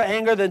of Israel, to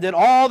anger than did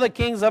all the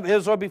kings of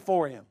Israel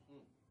before him.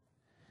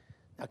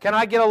 Now, can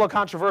I get a little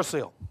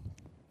controversial?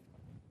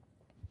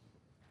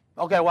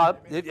 Okay, well,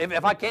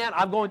 if I can't,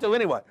 I'm going to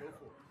anyway.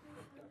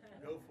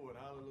 Go for it.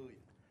 Hallelujah.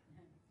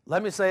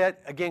 Let me say it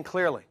again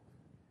clearly.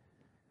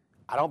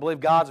 I don't believe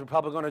God's a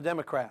Republican or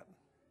Democrat.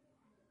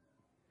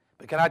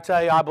 But can I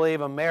tell you, I believe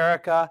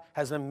America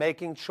has been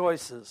making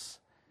choices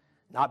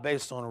not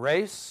based on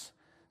race,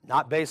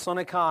 not based on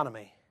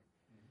economy,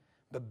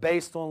 but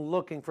based on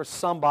looking for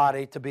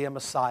somebody to be a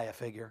Messiah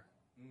figure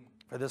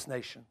for this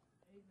nation.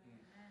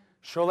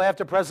 Shortly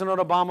after President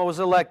Obama was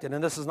elected,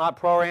 and this is not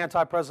pro or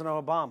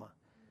anti-President Obama,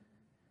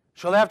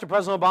 shortly after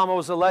President Obama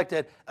was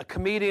elected, a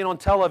comedian on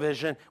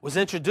television was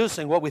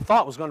introducing what we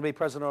thought was going to be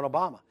President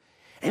Obama.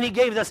 And he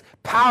gave this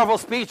powerful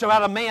speech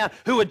about a man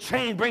who would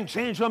bring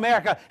change to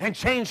America and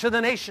change to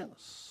the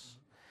nations.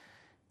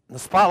 And the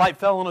spotlight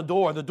fell on the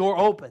door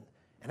opened,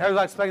 and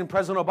everybody was expecting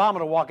President Obama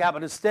to walk out,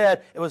 but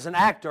instead it was an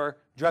actor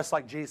dressed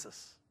like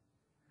Jesus.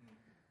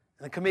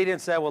 And the comedian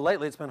said, well,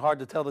 lately it's been hard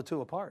to tell the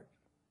two apart.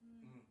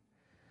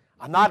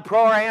 I'm not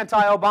pro or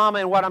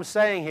anti-Obama in what I'm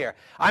saying here.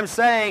 I'm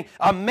saying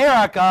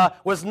America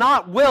was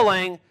not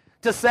willing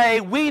to say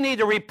we need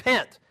to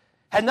repent.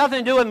 Had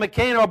nothing to do with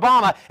McCain or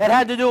Obama. It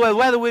had to do with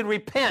whether we'd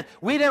repent.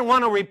 We didn't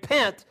want to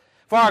repent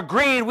for our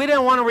greed. We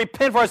didn't want to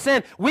repent for our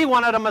sin. We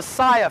wanted a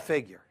Messiah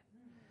figure.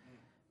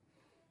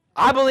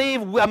 I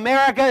believe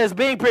America is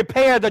being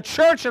prepared, the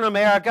church in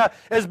America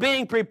is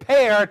being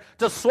prepared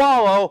to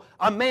swallow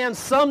a man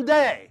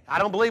someday. I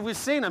don't believe we've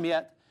seen him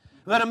yet.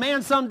 But a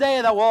man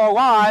someday that will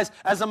arise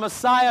as a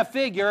Messiah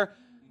figure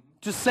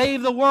to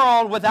save the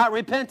world without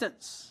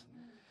repentance.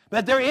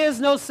 But there is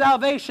no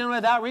salvation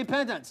without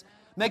repentance.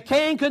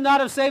 McCain could not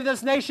have saved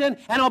this nation,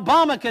 and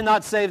Obama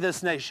cannot save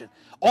this nation.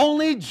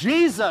 Only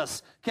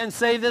Jesus can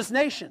save this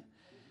nation.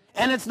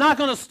 And it's not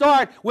going to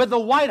start with the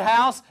White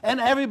House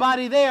and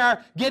everybody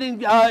there getting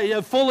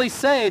fully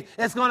saved.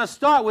 It's going to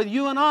start with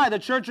you and I, the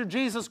Church of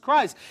Jesus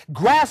Christ.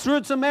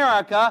 Grassroots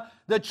America,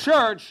 the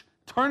church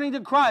turning to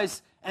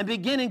Christ and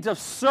beginning to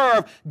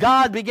serve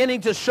God,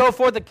 beginning to show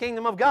forth the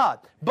kingdom of God.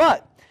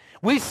 But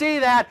we see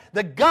that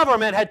the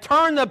government had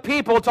turned the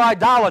people to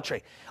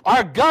idolatry.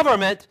 Our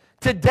government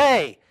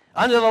today,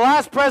 under the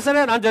last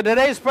president, under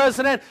today's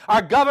president,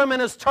 our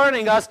government is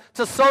turning us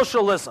to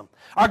socialism.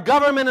 Our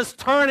government is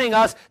turning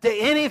us to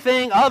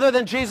anything other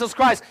than Jesus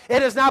Christ.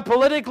 It is now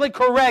politically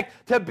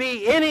correct to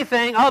be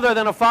anything other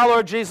than a follower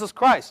of Jesus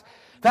Christ.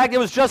 In fact, it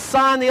was just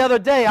signed the other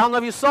day. I don't know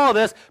if you saw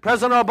this.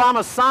 President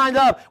Obama signed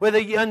up with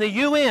in the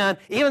UN,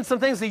 even some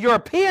things the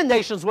European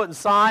nations wouldn't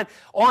sign,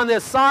 on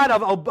this side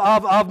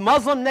of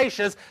Muslim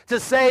nations, to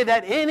say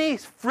that any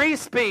free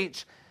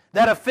speech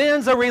that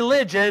offends a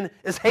religion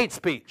is hate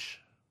speech.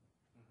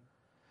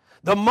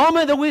 The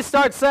moment that we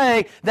start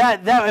saying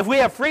that if we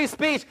have free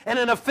speech and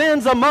it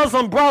offends a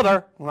Muslim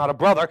brother, not a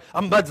brother,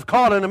 but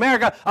called in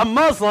America, a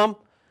Muslim,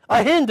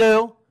 a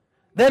Hindu,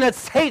 then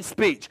it's hate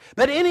speech.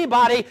 But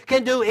anybody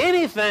can do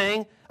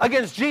anything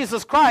against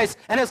Jesus Christ,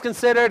 and it's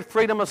considered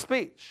freedom of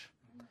speech.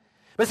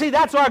 But see,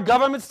 that's where our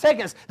government's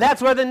taking us.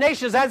 That's where the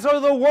nations, that's where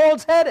the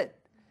world's headed.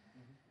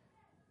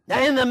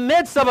 Now, in the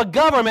midst of a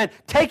government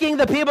taking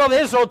the people of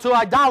Israel to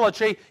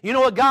idolatry, you know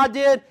what God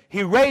did?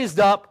 He raised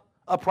up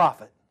a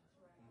prophet.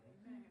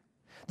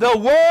 The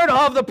word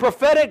of the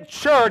prophetic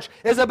church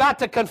is about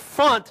to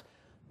confront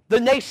the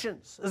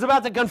nations. It's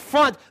about to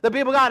confront the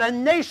people of God. A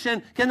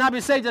nation cannot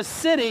be saved. A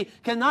city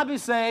cannot be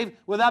saved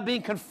without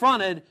being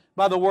confronted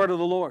by the word of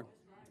the Lord.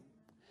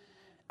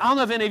 I don't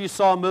know if any of you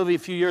saw a movie a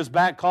few years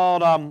back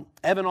called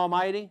Evan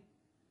Almighty.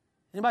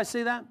 Anybody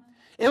see that?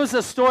 It was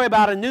a story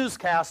about a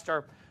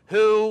newscaster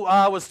who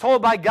was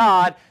told by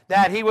God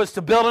that he was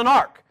to build an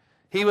ark.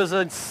 He was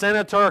a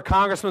senator or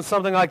congressman,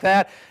 something like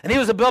that. And he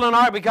was to build an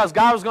ark because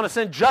God was going to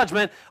send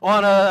judgment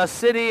on a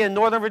city in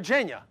Northern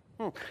Virginia.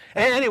 And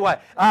anyway,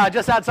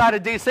 just outside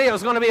of D.C., it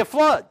was going to be a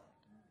flood.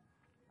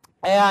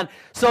 And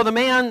so the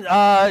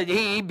man,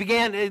 he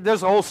began,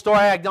 there's a whole story,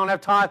 I don't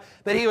have time,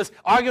 but he was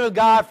arguing with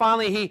God.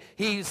 Finally,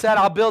 he said,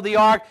 I'll build the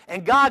ark.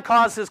 And God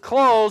caused his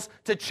clothes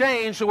to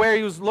change to where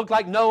he looked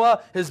like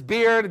Noah. His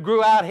beard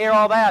grew out, hair,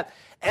 all that.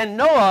 And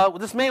Noah,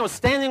 this man was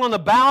standing on the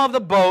bow of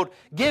the boat,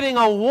 giving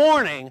a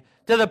warning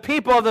to the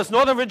people of this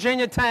Northern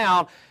Virginia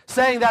town,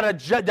 saying that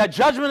that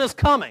judgment is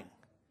coming.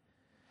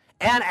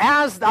 And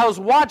as I was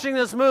watching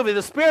this movie,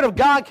 the Spirit of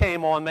God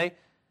came on me.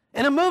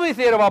 In a movie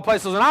theater of all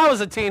places, when I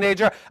was a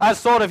teenager, I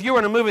was told if you were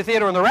in a movie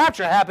theater and the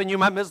rapture happened, you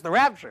might miss the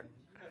rapture.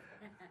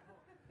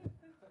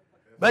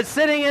 But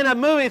sitting in a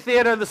movie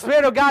theater, the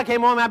Spirit of God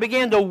came on me, I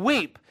began to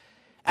weep.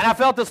 And I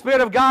felt the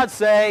Spirit of God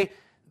say,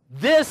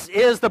 this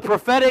is the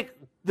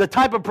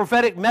type of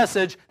prophetic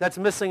message that's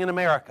missing in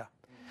America.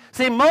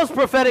 See, most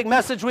prophetic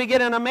message we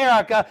get in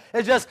America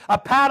is just a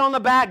pat on the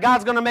back.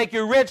 God's going to make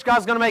you rich.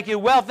 God's going to make you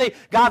wealthy.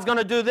 God's going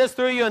to do this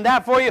through you and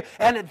that for you.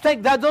 And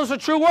think that those are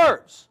true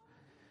words.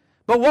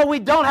 But what we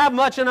don't have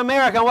much in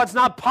America, what's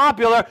not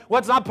popular,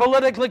 what's not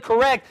politically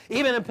correct,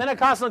 even in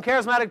Pentecostal and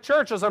charismatic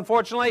churches,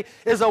 unfortunately,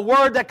 is a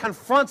word that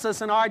confronts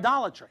us in our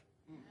idolatry.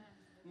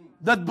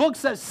 The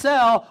books that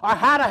sell are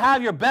How to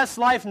Have Your Best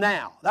Life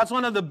Now. That's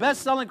one of the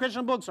best-selling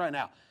Christian books right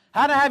now.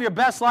 How to Have Your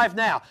Best Life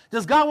Now.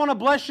 Does God want to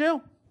bless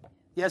you?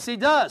 Yes, He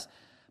does.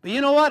 But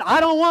you know what?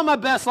 I don't want my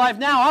best life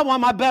now. I want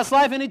my best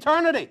life in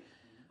eternity.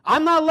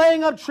 I'm not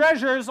laying up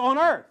treasures on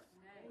earth.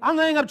 I'm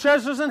laying up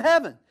treasures in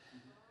heaven.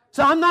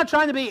 So I'm not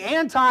trying to be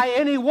anti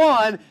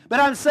anyone, but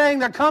I'm saying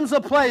there comes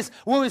a place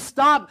where we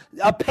stop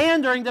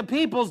pandering to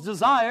people's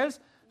desires,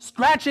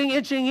 scratching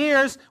itching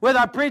ears with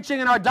our preaching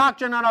and our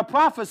doctrine and our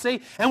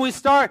prophecy, and we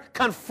start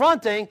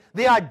confronting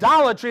the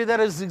idolatry that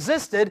has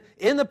existed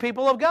in the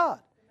people of God,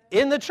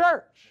 in the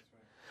church.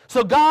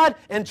 So God,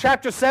 in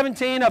chapter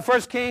 17 of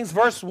 1 Kings,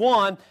 verse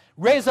 1,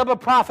 raised up a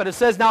prophet. It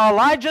says, now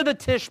Elijah the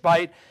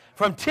Tishbite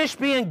from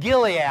Tishbe in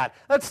Gilead.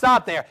 Let's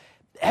stop there.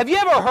 Have you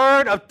ever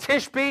heard of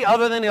Tishbe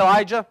other than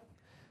Elijah?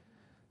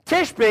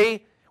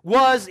 Tishbe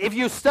was, if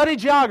you study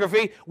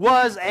geography,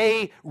 was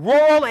a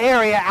rural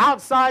area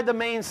outside the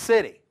main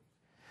city.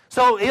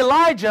 So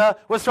Elijah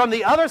was from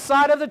the other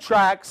side of the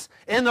tracks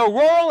in the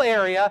rural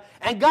area,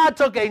 and God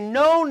took a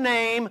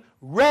no-name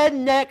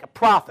redneck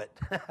prophet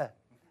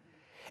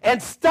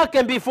and stuck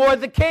him before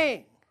the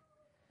king.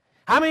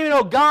 How many of you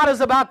know God is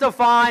about to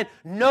find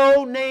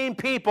no-name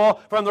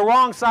people from the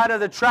wrong side of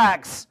the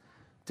tracks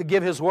to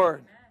give His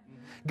word?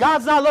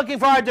 God's not looking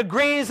for our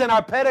degrees and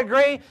our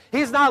pedigree.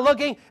 He's not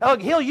looking.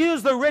 He'll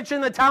use the rich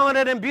and the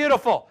talented and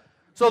beautiful.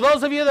 So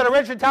those of you that are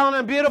rich and talented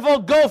and beautiful,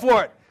 go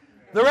for it.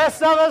 The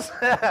rest of us,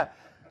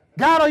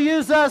 God will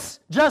use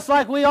us just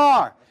like we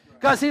are,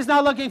 because He's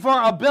not looking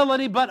for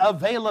ability but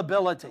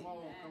availability.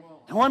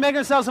 And we're making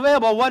ourselves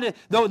available. What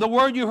the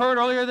word you heard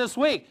earlier this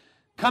week,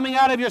 coming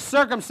out of your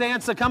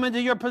circumstance to come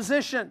into your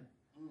position.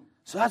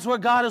 So that's where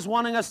God is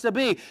wanting us to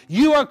be.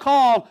 You are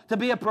called to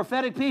be a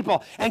prophetic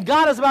people. And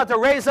God is about to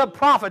raise up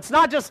prophets,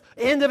 not just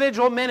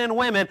individual men and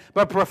women,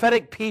 but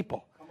prophetic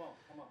people. Come on.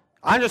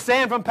 I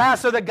understand from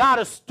Pastor that God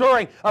is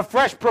stirring a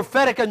fresh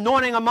prophetic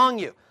anointing among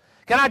you.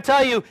 Can I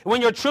tell you,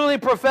 when you're truly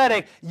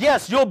prophetic,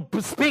 yes, you'll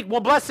speak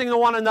blessing to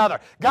one another.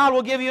 God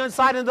will give you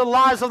insight into the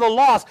lives of the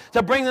lost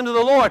to bring them to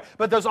the Lord.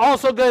 But there's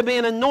also going to be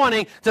an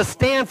anointing to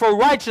stand for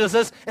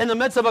righteousness in the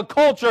midst of a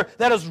culture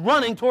that is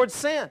running towards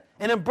sin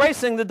and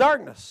embracing the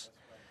darkness.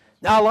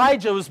 Now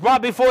Elijah was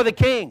brought before the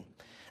king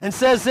and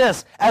says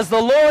this, as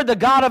the Lord, the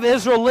God of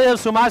Israel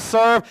lives, whom I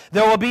serve,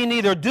 there will be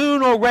neither dew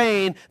nor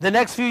rain the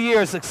next few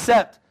years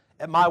except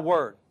at my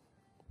word.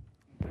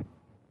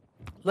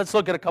 Let's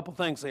look at a couple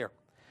things here.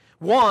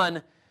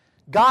 One,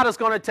 God is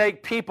going to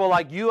take people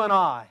like you and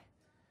I,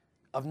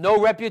 of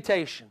no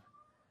reputation,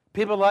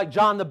 people like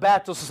John the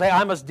Baptist, to say,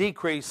 I must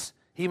decrease,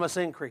 he must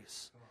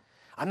increase.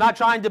 I'm not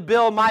trying to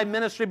build my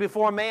ministry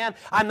before man.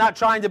 I'm not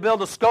trying to build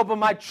the scope of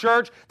my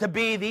church to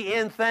be the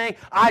end thing.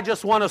 I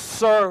just want to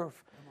serve.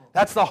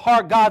 That's the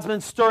heart God's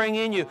been stirring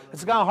in you.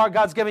 It's the kind of heart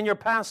God's given your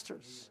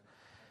pastors.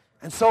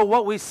 And so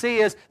what we see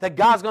is that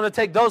God's going to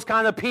take those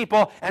kind of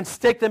people and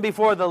stick them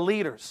before the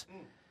leaders.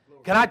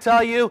 Can I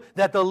tell you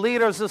that the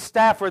leaders of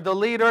Stafford, the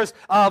leaders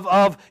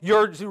of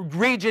your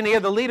region here,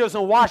 the leaders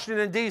in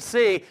Washington,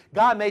 D.C.,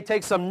 God may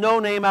take some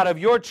no-name out of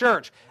your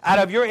church, out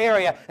of your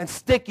area, and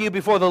stick you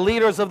before the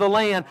leaders of the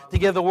land to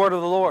give the word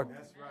of the Lord.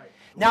 That's right.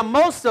 Now,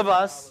 most of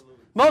us,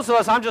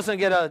 I'm just going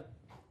to get a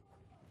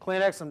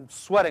Kleenex, I'm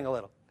sweating a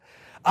little.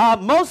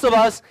 Most of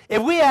us,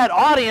 if we had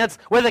audience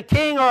with a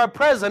king or a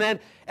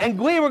president, and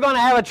we were going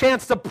to have a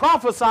chance to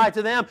prophesy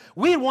to them,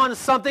 we'd want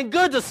something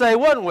good to say,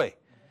 wouldn't we?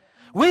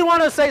 We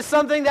want to say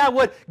something that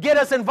would get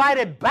us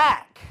invited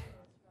back,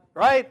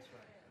 right?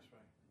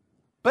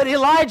 But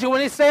Elijah,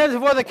 when he stands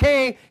before the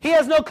king, he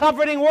has no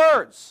comforting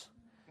words.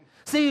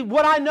 See,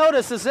 what I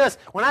notice is this.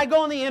 When I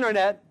go on the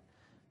internet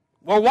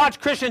or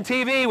watch Christian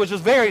TV, which is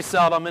very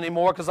seldom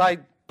anymore because I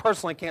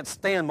personally can't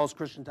stand most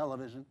Christian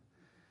television.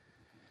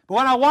 But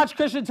when I watch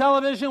Christian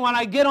television, when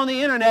I get on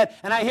the internet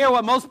and I hear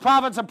what most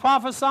prophets are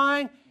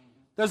prophesying,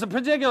 there's a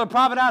particular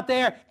prophet out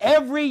there,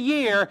 every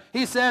year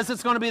he says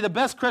it's going to be the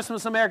best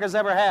Christmas America's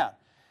ever had.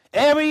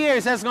 Every year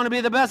he says it's going to be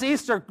the best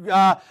Easter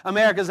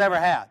America's ever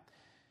had.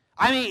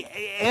 I mean,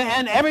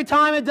 and every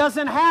time it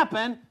doesn't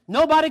happen,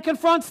 nobody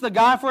confronts the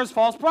guy for his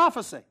false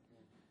prophecy.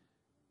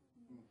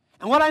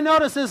 And what I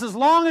notice is as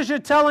long as you're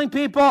telling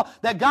people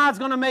that God's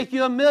going to make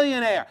you a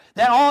millionaire,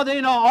 that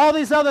all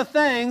these other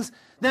things,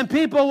 then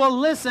people will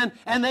listen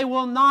and they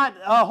will not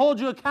hold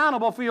you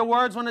accountable for your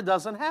words when it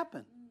doesn't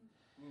happen.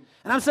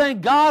 And I'm saying,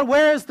 God,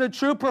 where is the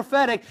true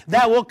prophetic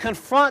that will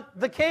confront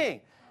the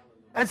king?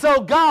 And so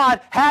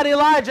God had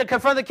Elijah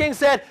confront the king,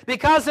 said,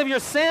 because of your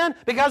sin,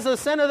 because of the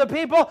sin of the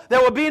people, there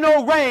will be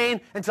no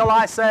rain until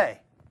I say.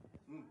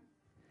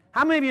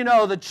 How many of you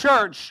know the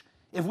church,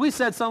 if we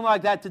said something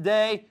like that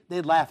today,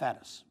 they'd laugh at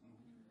us?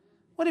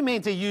 What do you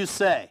mean to you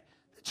say?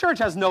 The church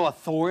has no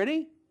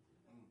authority.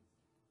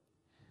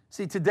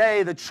 See,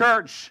 today the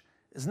church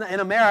is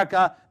in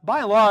America, by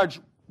and large,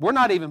 we're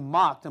not even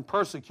mocked and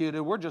persecuted.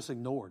 We're just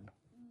ignored.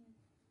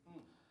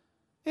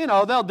 You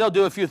know, they'll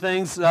do a few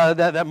things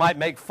that might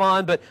make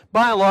fun, but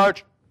by and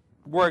large,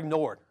 we're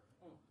ignored.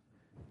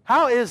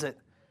 How is it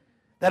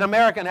that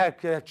America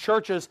has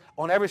churches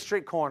on every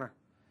street corner,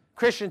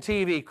 Christian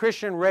TV,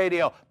 Christian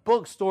radio,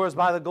 bookstores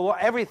by the galore,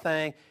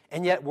 everything,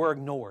 and yet we're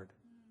ignored?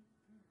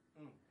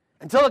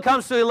 Until it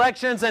comes to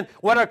elections and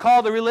what are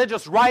called the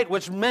religious right,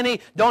 which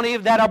many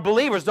that are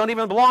believers don't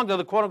even belong to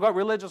the quote-unquote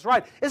religious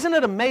right. Isn't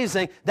it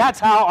amazing that's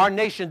how our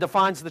nation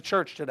defines the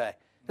church today?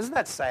 Isn't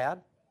that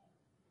sad?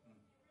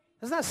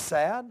 Isn't that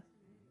sad?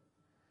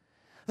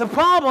 The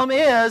problem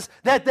is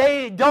that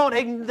they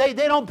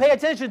don't pay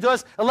attention to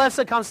us unless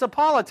it comes to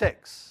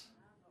politics.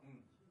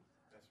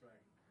 That's right.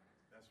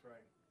 That's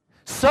right.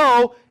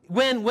 So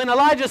when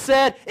Elijah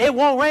said, it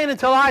won't rain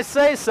until I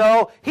say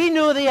so, he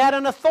knew that he had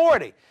an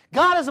authority.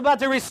 God is about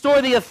to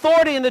restore the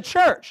authority in the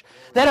church.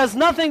 That has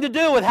nothing to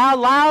do with how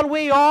loud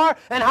we are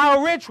and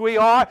how rich we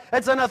are.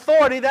 It's an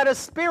authority that is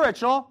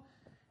spiritual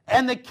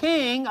and the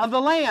king of the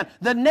land.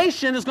 The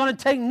nation is going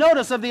to take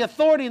notice of the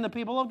authority in the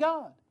people of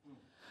God.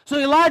 So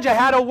Elijah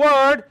had a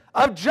word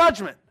of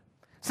judgment.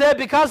 Said,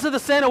 because of the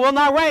sin, it will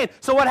not rain.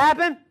 So what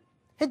happened?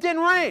 It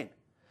didn't rain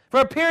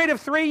for a period of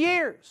 3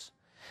 years.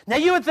 Now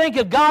you would think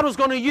if God was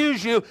going to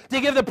use you to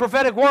give the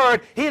prophetic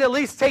word, he'd at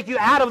least take you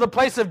out of the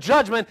place of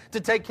judgment to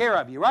take care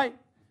of you, right?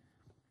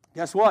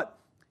 Guess what?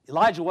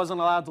 Elijah wasn't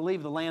allowed to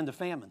leave the land of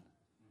famine,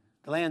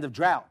 the land of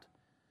drought.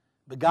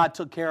 But God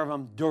took care of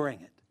him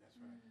during it.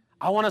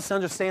 I want us to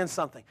understand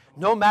something.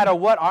 No matter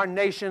what our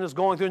nation is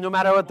going through, no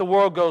matter what the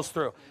world goes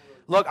through.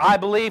 Look, I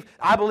believe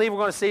we're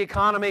going to see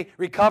economy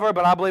recover,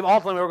 but I believe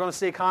ultimately we're going to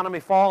see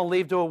economy fall and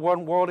lead to a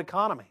world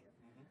economy.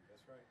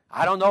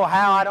 I don't know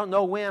how, I don't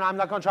know when, I'm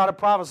not going to try to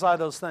prophesy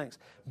those things.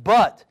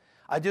 But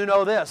I do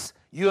know this,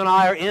 you and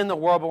I are in the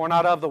world, but we're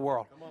not of the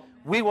world.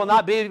 We will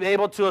not be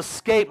able to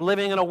escape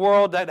living in a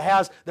world that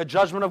has the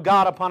judgment of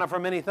God upon it for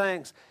many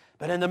things.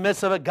 But in the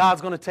midst of it, God's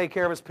going to take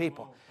care of his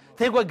people.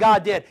 Think what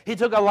God did. He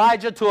took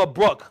Elijah to a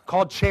brook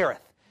called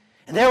Cherith.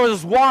 And there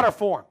was water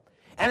for him.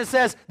 And it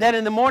says that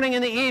in the morning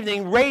and the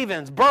evening,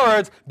 ravens,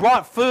 birds,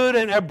 brought food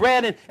and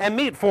bread and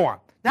meat for him.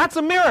 That's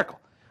a miracle.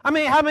 I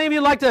mean, how many of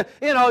you like to,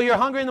 you're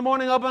hungry in the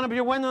morning, open up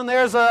your window, and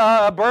there's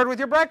a bird with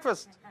your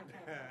breakfast?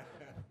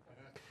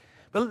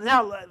 But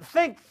now,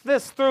 think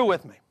this through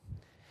with me.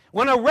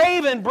 When a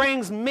raven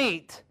brings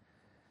meat,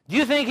 do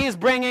you think he's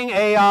bringing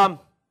a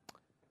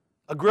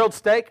grilled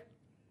steak?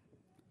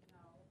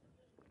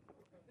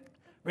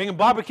 Bringing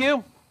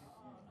barbecue?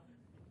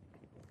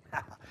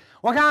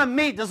 What kind of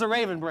meat does a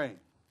raven bring?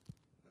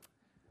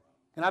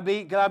 Can I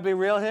be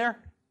real here?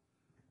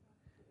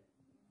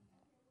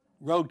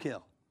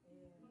 Roadkill.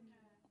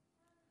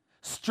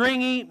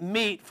 stringy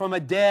meat from a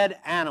dead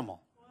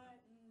animal.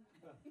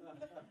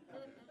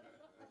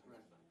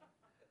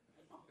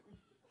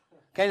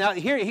 Okay, now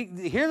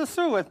hear this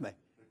through with me.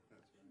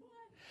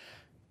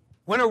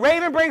 When a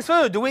raven brings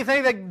food, do we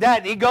think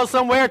that he goes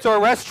somewhere to a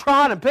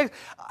restaurant and picks?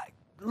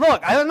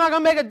 Look, I'm not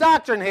going to make a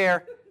doctrine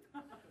here.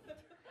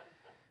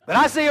 But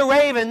I see a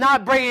raven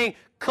not bringing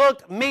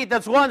cooked meat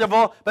that's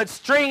wonderful, but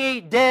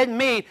stringy, dead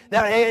meat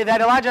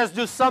that Elijah has to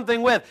do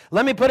something with.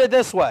 Let me put it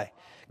this way.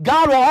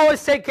 God will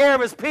always take care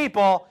of his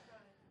people,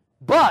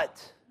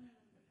 but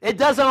it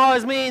doesn't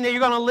always mean that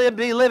you're going to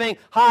be living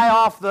high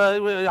off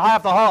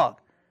the hog.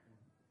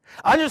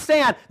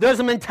 Understand,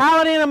 there's a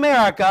mentality in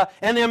America,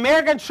 in the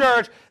American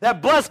church,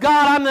 that bless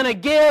God, I'm going to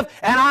give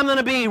and I'm going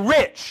to be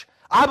rich.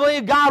 I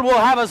believe God will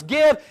have us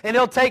give and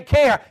he'll take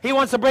care. He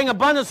wants to bring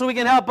abundance so we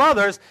can help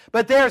others,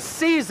 but there are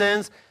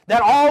seasons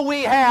that all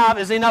we have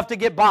is enough to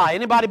get by.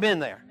 Anybody been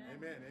there?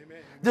 Amen,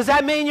 amen. Does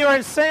that mean you're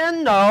in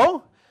sin?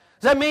 No.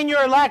 Does that mean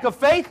you're in lack of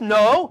faith?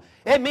 No.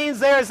 It means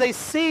there is a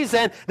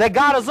season that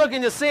God is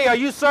looking to see. Are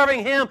you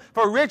serving him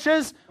for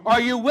riches? Or are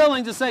you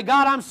willing to say,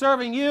 God, I'm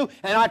serving you,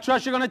 and I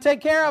trust you're going to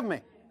take care of me?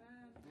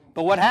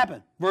 But what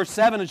happened? Verse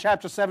 7 of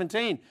chapter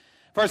 17.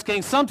 1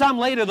 Kings, sometime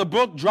later the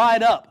brook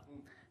dried up.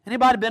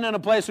 Anybody been in a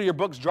place where your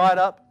brook's dried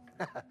up?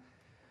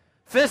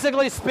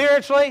 Physically,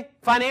 spiritually,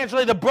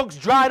 financially, the brook's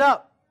dried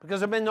up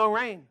because there's been no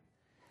rain.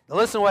 Now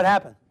listen to what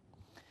happened.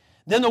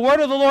 Then the word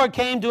of the Lord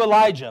came to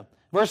Elijah.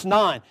 Verse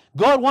 9,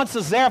 go at once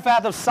to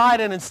Zarephath of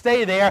Sidon and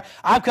stay there.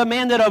 I've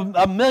commanded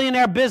a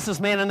millionaire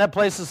businessman in that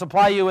place to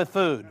supply you with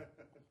food.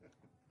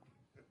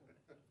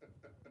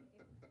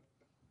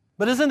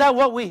 But isn't that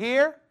what we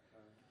hear?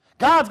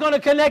 God's going to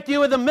connect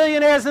you with the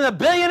millionaires and the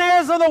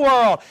billionaires of the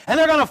world, and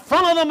they're going to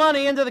funnel the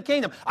money into the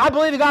kingdom. I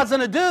believe God's going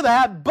to do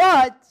that,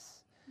 but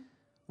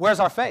where's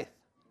our faith?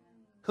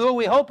 Who are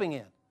we hoping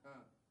in?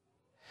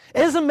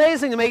 It is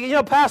amazing to me. You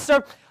know,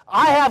 Pastor,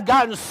 I have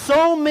gotten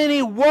so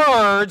many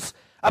words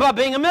about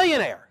being a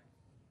millionaire.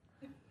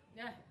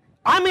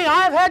 I mean,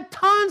 I've had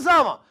tons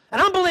of them.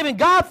 And I'm believing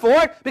God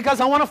for it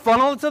because I want to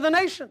funnel it to the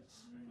nations.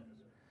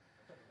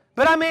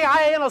 But I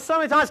mean, so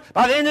many times,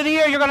 by the end of the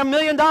year, you're going to $1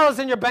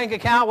 million in your bank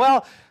account.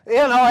 Well,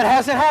 it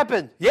hasn't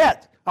happened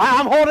yet.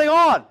 I'm holding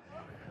on.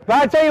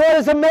 But I tell you what,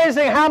 it's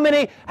amazing how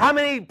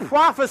many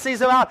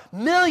prophecies about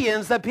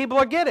millions that people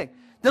are getting.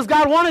 Does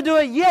God want to do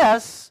it?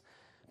 Yes.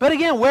 But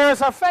again, where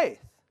is our faith?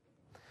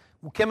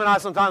 Kim and I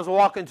sometimes will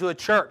walk into a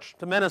church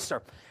to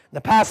minister. The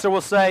pastor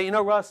will say, you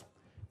know, Russ,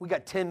 we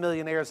got 10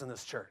 millionaires in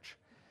this church.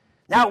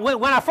 Now,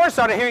 when I first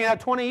started hearing that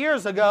 20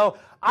 years ago,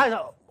 I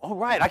know, all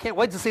right, I can't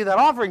wait to see that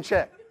offering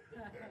check.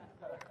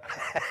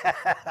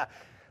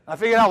 I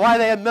figured out why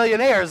they had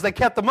millionaires. They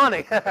kept the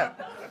money.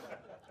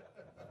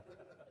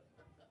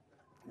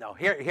 No,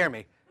 hear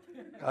me.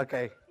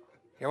 Okay,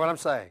 hear what I'm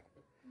saying.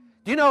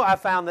 Do you know I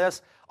found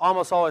this?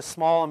 Almost always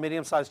small and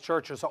medium-sized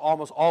churches are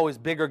almost always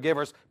bigger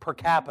givers per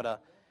capita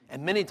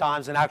and many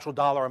times in actual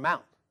dollar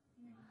amount.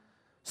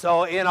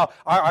 So,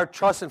 our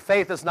trust and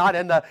faith is not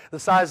in the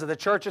size of the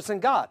church, it's in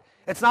God.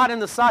 It's not in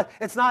the size,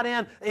 it's not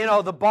in,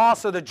 the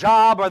boss or the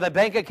job or the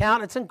bank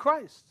account, it's in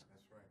Christ.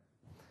 That's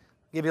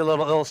right. Give you a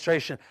little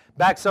illustration.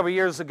 Back several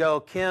years ago,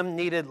 Kim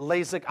needed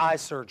LASIK eye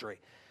surgery.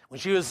 When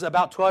she was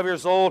about 12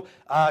 years old,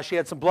 she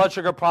had some blood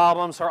sugar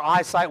problems. Her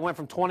eyesight went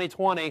from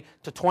 20/20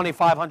 to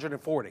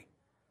 25/40.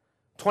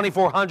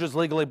 2400 is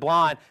legally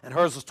blind, and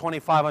hers was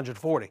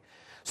 25/40.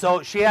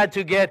 So she had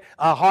to get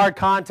hard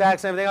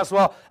contacts and everything else.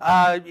 Well,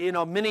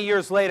 many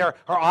years later,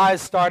 her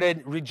eyes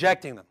started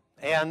rejecting them,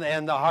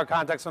 and the hard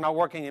contacts are not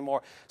working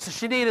anymore. So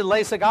she needed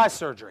LASIK eye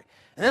surgery.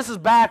 And this is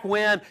back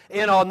when,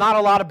 not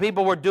a lot of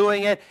people were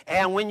doing it,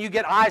 and when you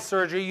get eye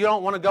surgery, you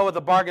don't want to go with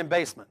the bargain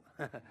basement.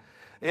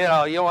 You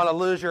don't want to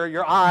lose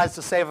your eyes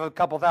to save a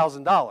couple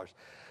 $1,000s.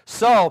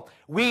 So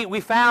we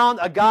found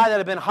a guy that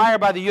had been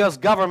hired by the U.S.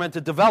 government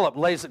to develop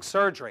LASIK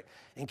surgery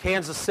in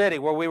Kansas City,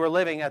 where we were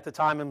living at the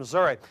time in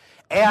Missouri.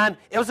 And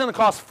it was going to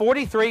cost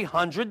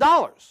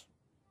 $4,300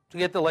 to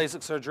get the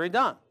LASIK surgery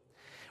done.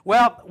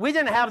 Well, we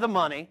didn't have the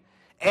money,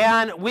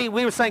 and we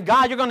were saying,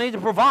 God, you're going to need to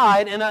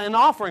provide an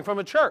offering from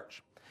a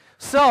church.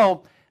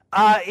 So,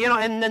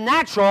 in the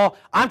natural,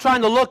 I'm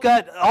trying to look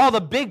at all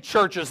the big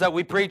churches that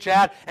we preach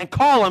at and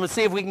call them and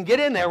see if we can get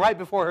in there right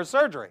before her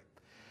surgery.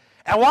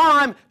 And while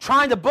I'm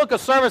trying to book a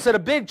service at a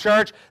big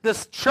church,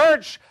 this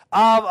church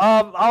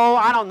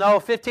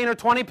of 15 or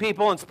 20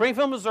 people in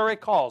Springfield, Missouri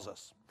calls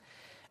us.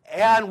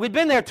 And we'd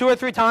been there 2 or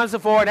 3 times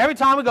before, and every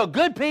time we go,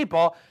 good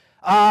people,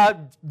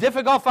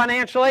 difficult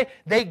financially,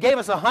 they gave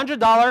us a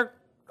 $100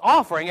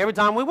 offering every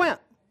time we went.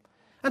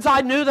 And so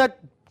I knew that's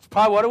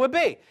probably what it would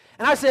be.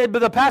 And I said, but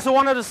the pastor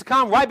wanted us to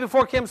come right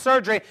before Kim's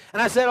surgery.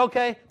 And I said,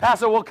 okay,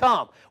 pastor, we'll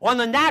come. Well, in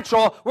the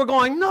natural, we're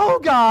going, no,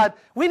 God,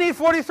 we need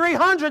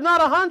 $4,300, not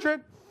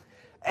 $100.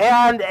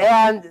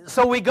 And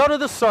so we go to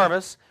the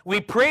service, we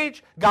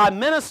preach, God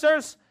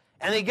ministers,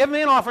 and they give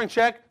me an offering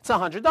check. It's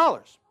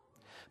 $100.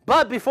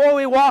 But before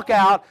we walk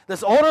out,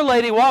 this older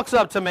lady walks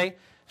up to me.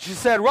 She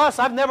said, Russ,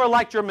 I've never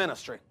liked your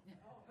ministry.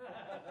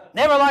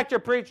 Never liked your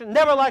preaching,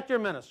 never liked your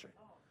ministry.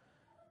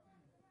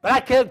 But I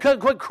couldn't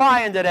quit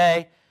crying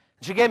today.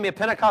 She gave me a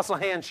Pentecostal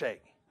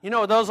handshake. You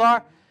know what those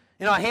are?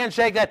 You know, a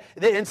handshake that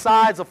the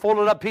inside's a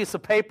folded up piece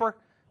of paper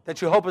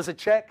that you hope is a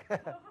check.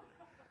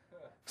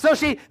 So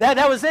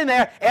that was in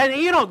there, and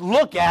you don't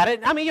look at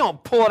it. I mean, you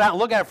don't pull it out and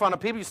look at it in front of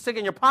people. You stick it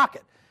in your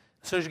pocket.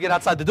 As soon as you get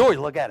outside the door,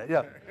 you look at it.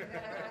 Yeah.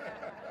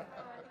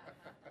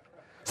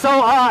 So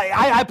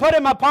I put it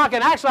in my pocket,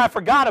 and actually I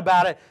forgot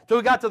about it until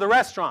we got to the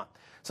restaurant.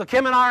 So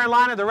Kim and I are in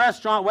line at the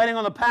restaurant waiting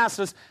on the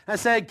pastors. I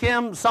said,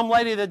 Kim, some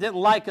lady that didn't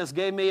like us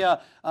gave me an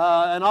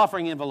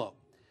offering envelope.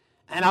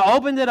 And I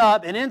opened it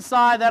up, and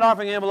inside that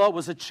offering envelope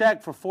was a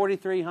check for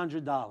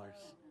 $4,300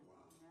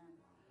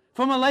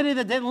 from a lady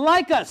that didn't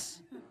like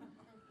us.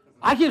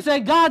 I keep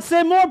saying, God,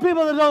 send more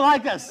people that don't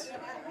like us.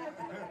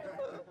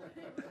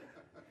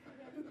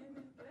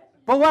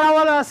 But what I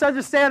want us to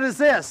understand is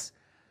this.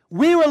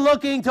 We were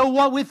looking to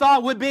what we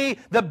thought would be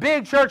the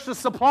big church to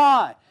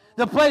supply,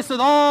 the place with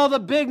all the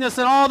bigness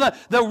and all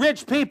the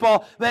rich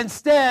people. But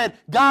instead,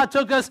 God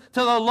took us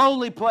to the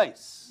lowly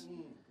place.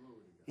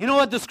 You know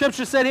what the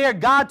scripture said here?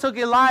 God took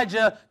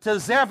Elijah to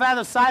Zarephath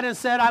of Sidon and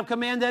said, I've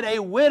commanded a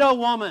widow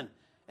woman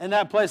in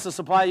that place to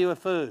supply you with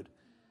food.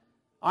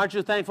 Aren't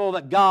you thankful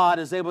that God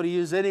is able to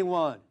use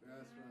anyone?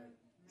 That's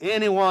right.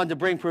 Anyone to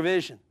bring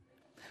provision.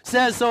 It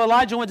says, so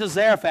Elijah went to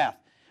Zarephath.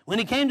 When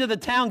he came to the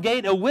town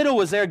gate, a widow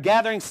was there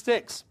gathering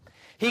sticks.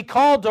 He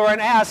called to her and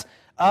asked,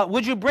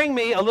 would you bring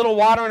me a little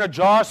water in a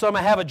jar so I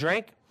may have a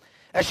drink?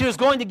 As she was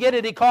going to get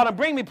it, he called and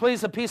bring me,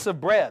 please, a piece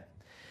of bread.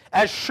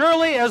 As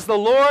surely as the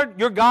Lord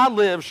your God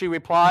lives, she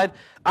replied,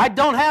 I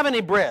don't have any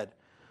bread.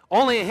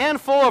 Only a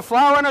handful of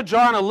flour in a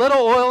jar and a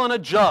little oil in a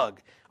jug.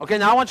 Okay,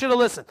 now I want you to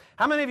listen.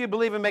 How many of you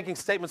believe in making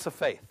statements of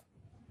faith?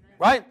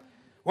 Right?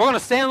 We're going to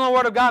stand on the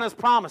Word of God and His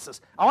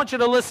promises. I want you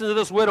to listen to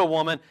this widow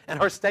woman and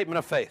her statement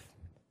of faith.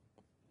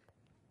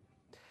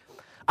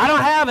 I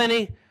don't have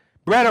any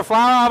bread or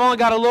flour. I've only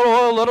got a little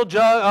oil, a little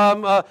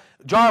jug,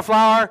 jar of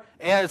flour,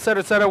 and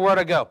et cetera, where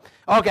to go.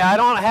 Okay, I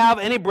don't have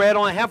any bread,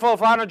 only a handful of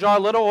flour in a jar, a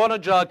little oil in a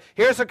jug.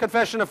 Here's a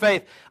confession of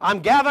faith. I'm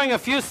gathering a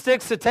few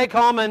sticks to take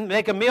home and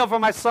make a meal for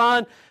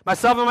myself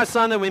and my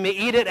son, that we may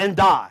eat it and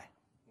die.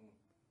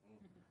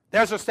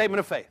 There's her statement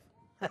of faith.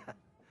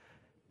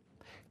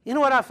 You know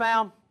what I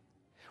found?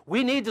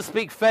 We need to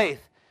speak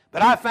faith,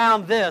 but I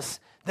found this,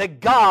 that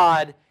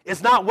God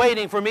is not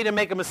waiting for me to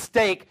make a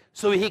mistake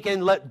so He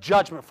can let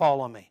judgment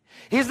fall on me.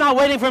 He's not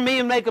waiting for me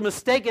to make a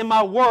mistake in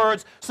my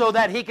words so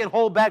that He can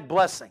hold back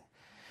blessing.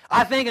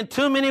 I think in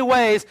too many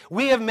ways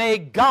we have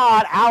made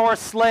God our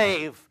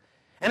slave.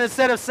 And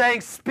instead of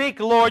saying, speak,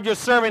 Lord, your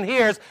servant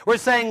hears, we're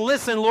saying,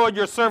 listen, Lord,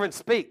 your servant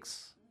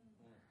speaks.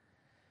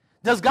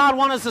 Does God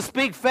want us to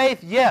speak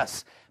faith?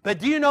 Yes. But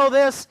do you know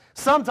this?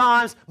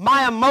 Sometimes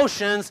my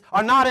emotions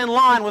are not in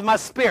line with my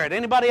spirit.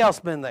 Anybody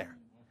else been there?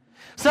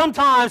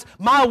 Sometimes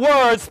my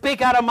words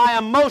speak out of my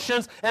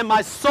emotions and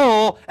my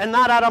soul and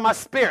not out of my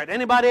spirit.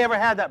 Anybody ever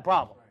had that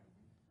problem?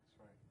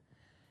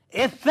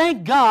 And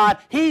thank God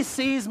He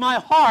sees my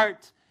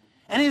heart,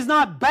 and He's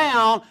not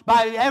bound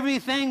by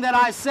everything that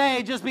I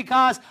say just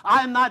because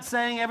I'm not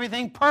saying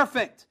everything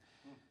perfect.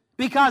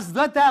 Because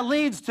what that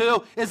leads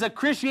to is a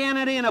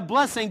Christianity and a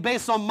blessing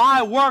based on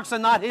my works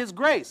and not His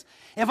grace.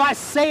 If I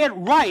say it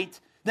right,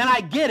 then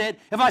I get it.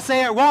 If I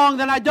say it wrong,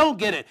 then I don't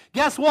get it.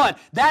 Guess what?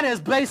 That is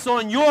based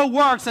on your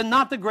works and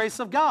not the grace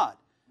of God.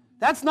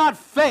 That's not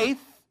faith.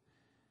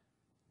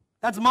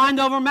 That's mind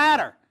over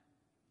matter.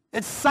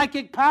 It's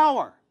psychic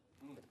power.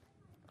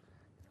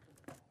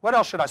 What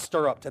else should I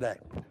stir up today?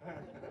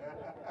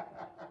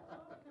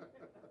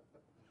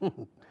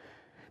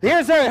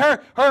 Here's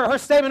her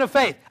statement of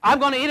faith. I'm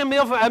going to eat a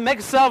meal, make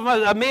myself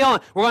a meal,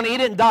 and we're going to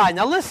eat it and die.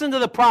 Now listen to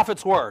the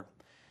prophet's word.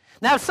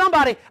 Now if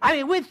somebody,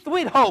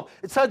 we'd hope,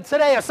 so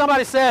today if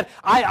somebody said,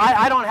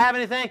 I don't have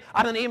anything,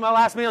 I'm going to eat my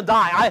last meal and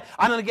die.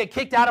 I'm going to get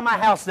kicked out of my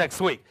house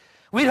next week.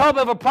 We'd hope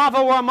if a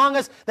prophet were among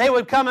us, they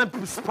would come and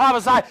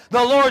prophesy,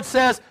 the Lord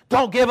says,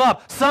 don't give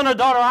up. Son or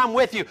daughter, I'm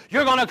with you.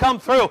 You're going to come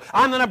through.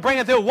 I'm going to bring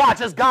it through.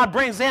 Watch as God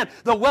brings in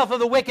the wealth of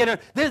the wicked. And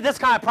this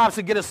kind of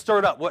prophecy would get us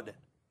stirred up, wouldn't it?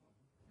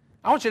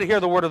 I want you to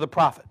hear the word of the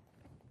prophet.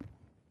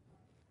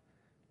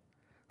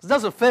 This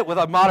doesn't fit with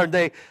a modern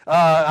day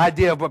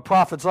idea of what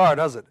prophets are,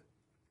 does it?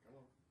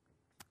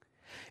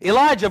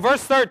 Elijah,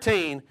 verse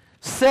 13,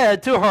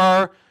 said to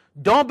her,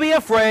 don't be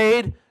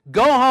afraid.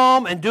 Go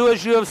home and do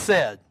as you have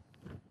said.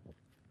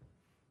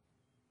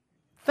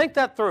 Think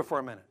that through for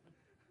a minute.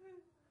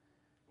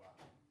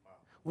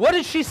 What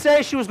did she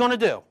say she was going to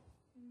do?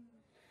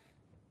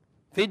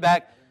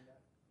 Feedback.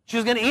 She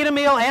was going to eat a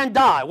meal and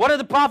die. What did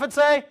the prophet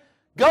say?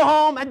 Go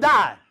home and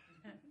die.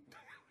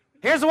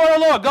 Here's the word of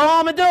the Lord. Go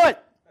home and do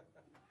it.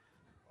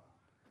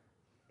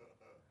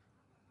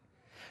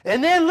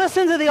 And then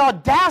listen to the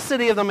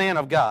audacity of the man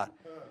of God.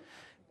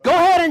 Go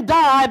ahead and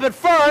die, but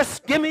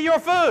first, give me your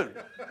food.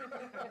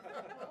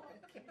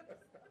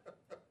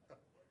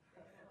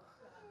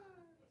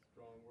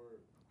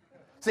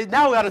 See,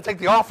 now we ought to take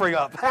the offering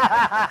up.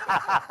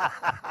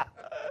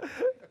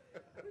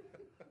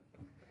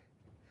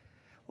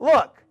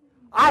 Look,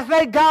 I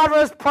thank God for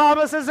His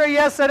promises are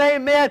yes and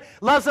amen.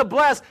 Loves to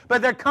bless.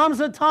 But there comes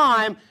a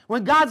time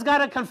when God's got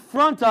to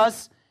confront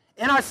us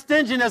in our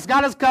stinginess.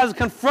 God has got to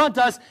confront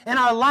us in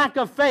our lack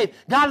of faith.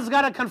 God has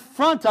got to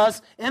confront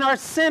us in our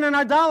sin and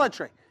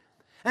idolatry.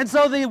 And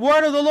so the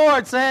word of the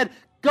Lord said,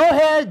 go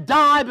ahead,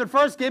 die, but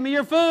first give me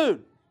your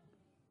food.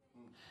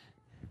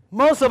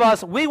 Most of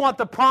us, we want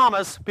the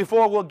promise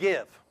before we'll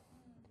give.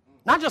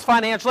 Not just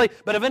financially,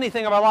 but of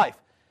anything of our life.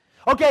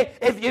 Okay,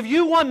 if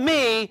you want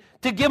me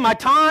to give my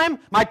time,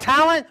 my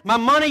talent, my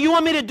money, you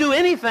want me to do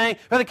anything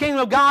for the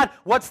kingdom of God,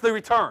 what's the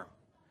return?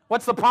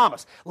 What's the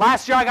promise?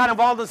 Last year I got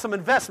involved in some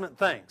investment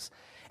things.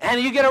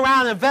 And you get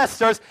around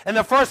investors, and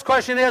the first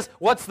question is,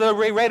 what's the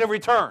rate of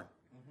return?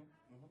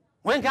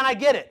 When can I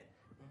get it?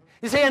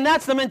 You see, and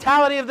that's the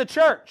mentality of the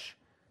church.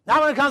 Not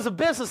when it comes to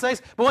business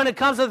things, but when it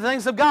comes to the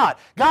things of God.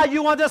 God,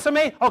 you want this from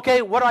me?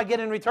 Okay, what do I get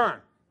in return?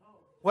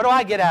 What do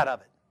I get out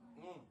of it?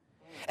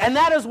 And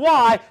that is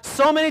why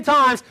so many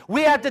times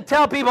we have to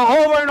tell people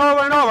over and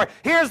over and over,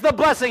 here's the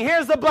blessing,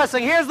 here's the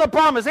blessing, here's the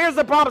promise, here's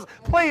the promise.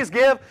 Please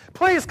give,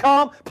 please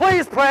come,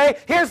 please pray,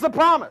 here's the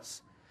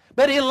promise.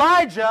 But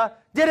Elijah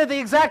did it the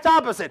exact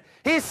opposite.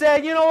 He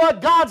said, you know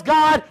what, God's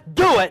God,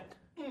 do it.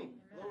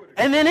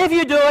 And then if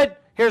you do it,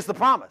 here's the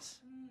promise.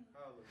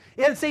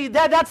 And see,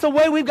 that's the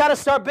way we've got to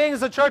start being as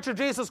the Church of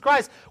Jesus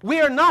Christ.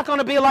 We are not going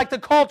to be like the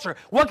culture.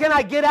 What can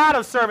I get out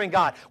of serving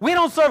God? We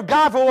don't serve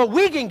God for what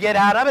we can get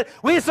out of it.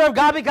 We serve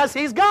God because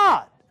He's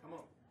God. Come on.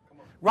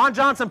 Ron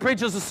Johnson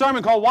preaches a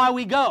sermon called Why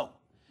We Go.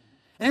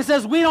 And he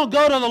says, we don't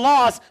go to the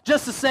lost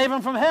just to save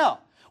them from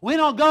hell. We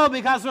don't go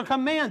because we're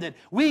commanded.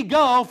 We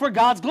go for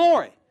God's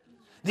glory.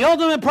 The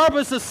ultimate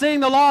purpose of seeing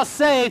the lost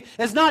saved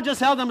is not just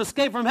help them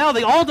escape from hell.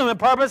 The ultimate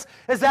purpose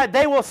is that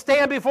they will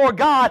stand before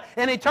God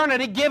in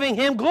eternity giving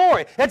Him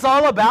glory. It's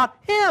all about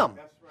Him.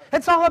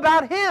 It's all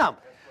about Him.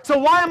 So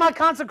why am I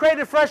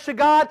consecrated fresh to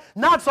God?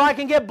 Not so I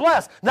can get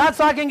blessed. Not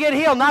so I can get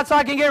healed. Not so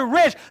I can get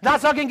rich. Not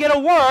so I can get a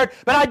word.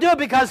 But I do it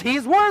because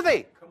He's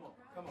worthy.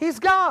 He's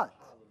God.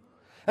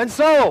 And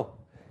so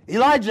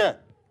Elijah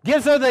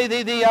gives her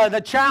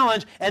the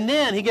challenge, and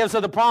then he gives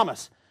her the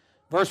promise.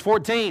 Verse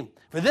 14.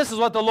 For this is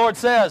what the Lord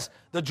says,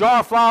 the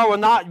jar of flour will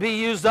not be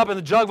used up and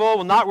the jug of oil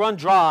will not run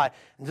dry.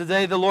 And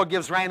today the Lord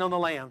gives rain on the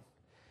land.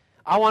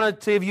 I want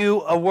to give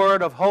you a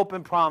word of hope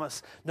and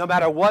promise. No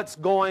matter what's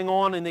going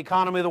on in the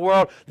economy of the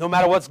world, no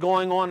matter what's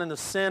going on in the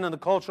sin and the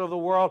culture of the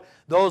world,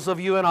 those of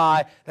you and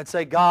I that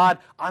say, God,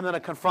 I'm going to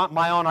confront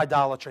my own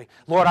idolatry.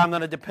 Lord, I'm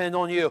going to depend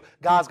on you.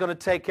 God's going to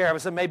take care of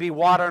us. It may be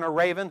water in a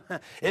raven.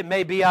 It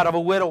may be out of a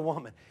widow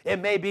woman. It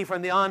may be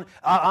from the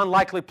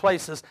unlikely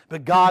places,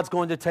 but God's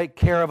going to take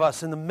care of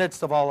us in the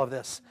midst of all of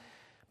this.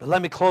 But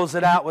let me close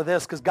it out with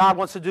this, because God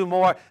wants to do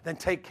more than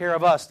take care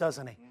of us,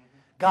 doesn't He?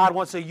 God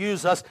wants to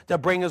use us to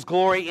bring His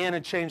glory in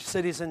and change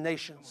cities and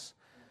nations.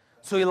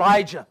 So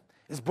Elijah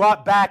is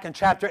brought back in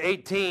chapter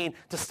 18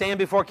 to stand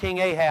before King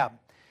Ahab.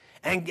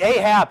 And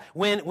Ahab,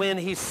 when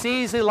he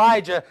sees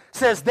Elijah,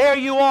 says, there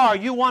you are,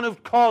 you want to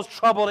cause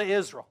trouble to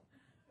Israel.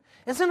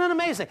 Isn't it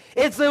amazing?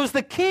 It was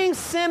the king's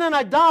sin and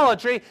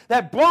idolatry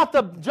that brought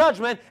the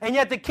judgment, and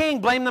yet the king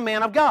blamed the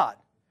man of God.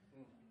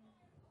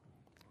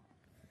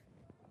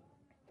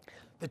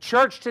 The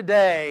church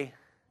today,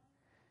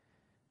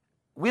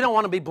 we don't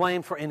want to be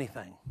blamed for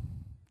anything.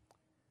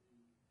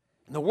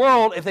 In the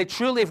world, if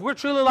we're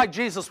truly like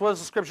Jesus, what does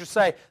the Scripture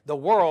say? The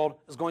world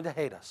is going to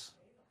hate us.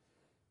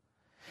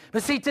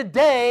 But see,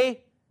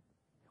 today,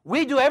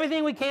 we do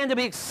everything we can to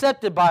be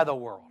accepted by the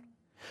world.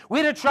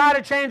 We to try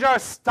to change our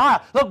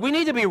style. Look, we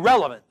need to be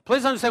relevant.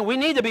 Please understand, we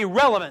need to be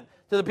relevant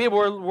to the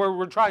people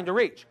we're trying to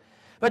reach.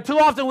 But too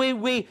often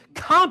we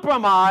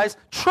compromise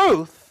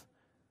truth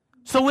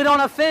so we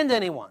don't offend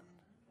anyone.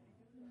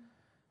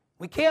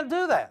 We can't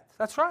do that.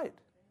 That's right.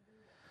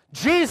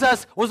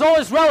 Jesus was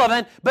always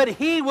relevant, but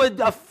He would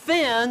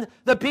offend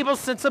the people's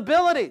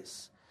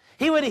sensibilities.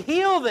 He would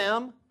heal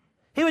them.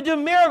 He would do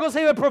miracles.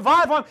 He would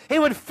provide for them. He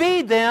would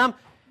feed them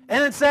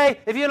and then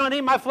say, if you don't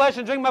eat my flesh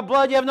and drink my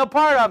blood, you have no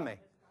part of me.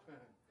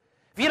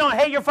 If you don't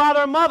hate your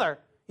father or mother,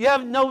 you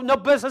have no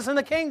business in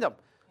the kingdom.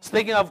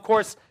 Speaking of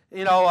course,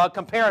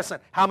 comparison,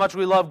 how much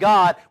we love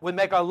God would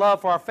make our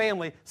love for our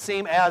family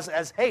seem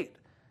as hate.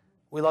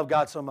 We love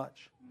God so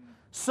much.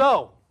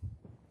 So,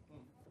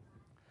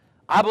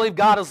 I believe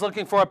God is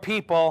looking for a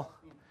people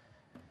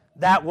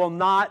that will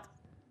not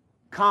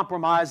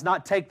compromise,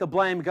 not take the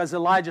blame, because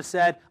Elijah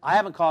said, I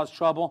haven't caused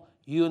trouble,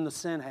 you and the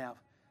sin have.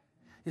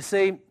 You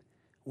see,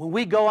 when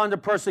we go under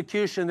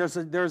persecution, there's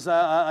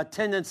a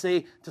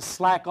tendency to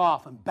slack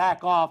off and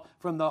back off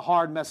from the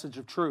hard message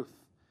of truth.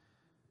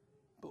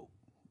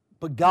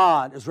 But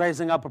God is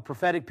raising up a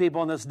prophetic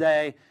people in this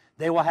day.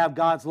 They will have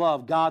God's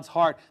love, God's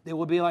heart. They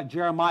will be like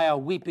Jeremiah, a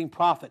weeping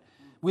prophet.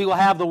 We will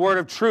have the word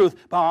of truth,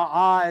 but our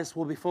eyes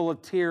will be full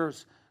of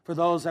tears for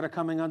those that are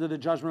coming under the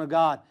judgment of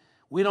God.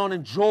 We don't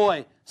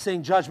enjoy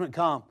seeing judgment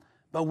come,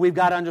 but we've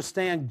got to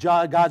understand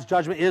God's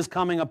judgment is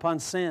coming upon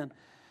sin.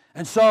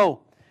 And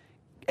so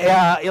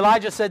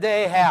Elijah said to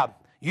Ahab,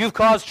 you've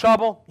caused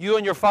trouble, you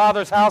and your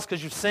father's house,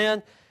 because you've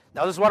sinned.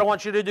 Now this is what I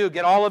want you to do.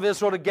 Get all of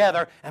Israel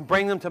together and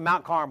bring them to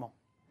Mount Carmel.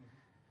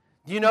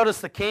 Do you notice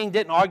the king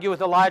didn't argue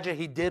with Elijah?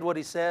 He did what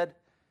he said.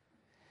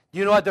 Do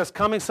you know what? There's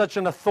coming such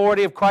an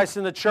authority of Christ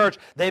in the church.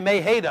 They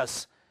may hate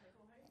us,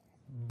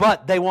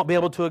 but they won't be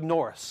able to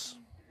ignore us.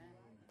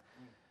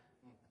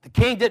 The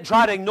king didn't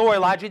try to ignore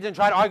Elijah. He didn't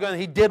try to argue, and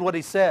he did what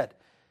he said.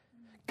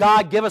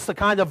 God, give us the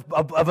kind of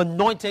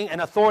anointing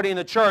and authority in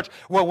the church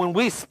where when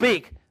we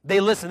speak,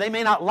 they listen. They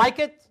may not like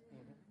it,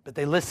 but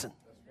they listen.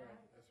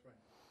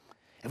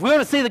 If we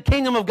want to see the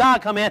kingdom of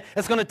God come in,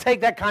 it's going to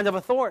take that kind of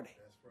authority.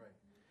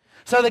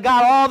 So they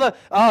got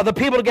all the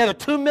people together,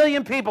 2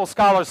 million people,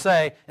 scholars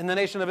say, in the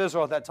nation of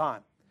Israel at that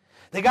time.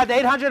 They got the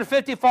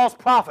 850 false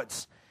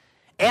prophets.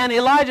 And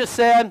Elijah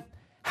said,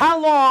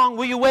 how long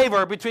will you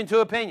waver between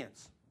two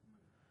opinions?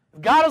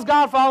 If God is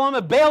God, follow him.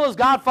 If Baal is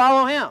God,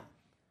 follow him.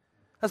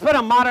 Let's put it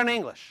in modern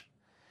English.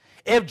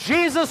 If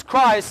Jesus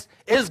Christ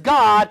is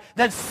God,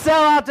 then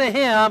sell out to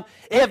him.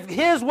 If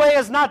his way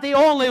is not the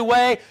only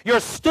way, you're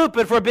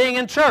stupid for being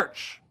in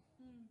church.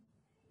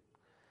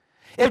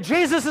 If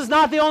Jesus is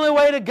not the only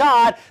way to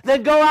God,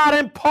 then go out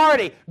and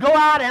party. Go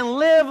out and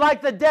live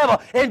like the devil.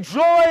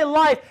 Enjoy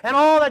life and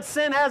all that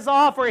sin has to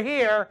offer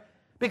here,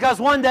 because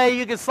one day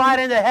you can slide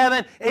into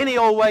heaven any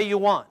old way you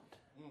want.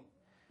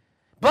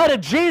 But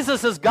if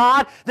Jesus is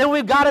God, then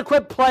we've got to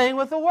quit playing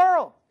with the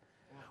world.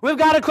 We've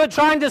got to quit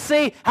trying to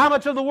see how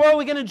much of the world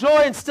we can enjoy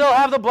and still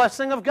have the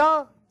blessing of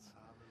God.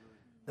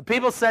 The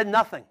people said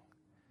nothing.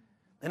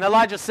 And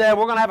Elijah said,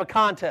 we're going to have a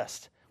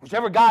contest.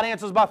 Whichever God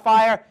answers by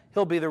fire,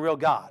 he'll be the real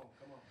God.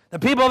 The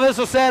people of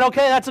Israel said,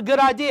 okay, that's a good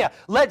idea.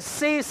 Let's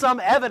see some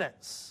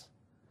evidence.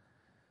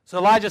 So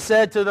Elijah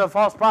said to the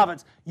false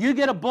prophets, you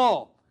get a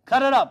bull,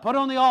 cut it up, put it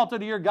on the altar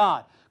to your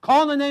God.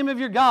 Call on the name of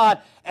your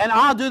God, and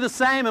I'll do the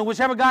same, and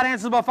whichever God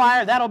answers by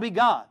fire, that'll be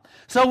God.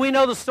 So we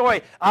know the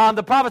story.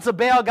 The prophets of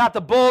Baal got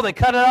the bull, they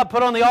cut it up,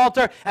 put it on the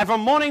altar, and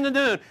from morning to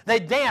noon, they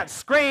danced,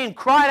 screamed,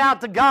 cried out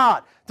to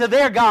God, to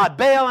their God,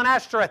 Baal and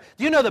Ashtoreth.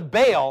 Do you know that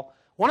Baal,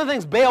 one of the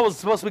things Baal was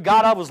supposed to be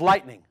God of was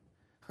lightning.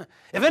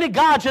 If any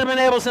God should have been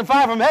able to send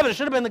fire from heaven, it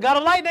should have been the God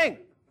of lightning.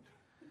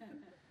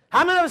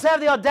 How many of us have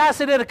the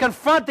audacity to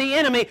confront the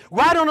enemy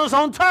right on his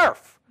own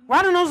turf,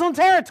 right on his own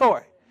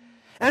territory?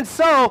 And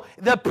so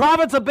the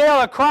prophets of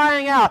Baal are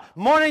crying out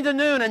morning to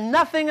noon, and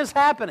nothing is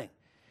happening.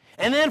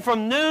 And then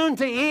from noon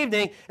to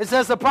evening, it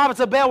says the prophets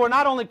of Baal were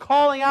not only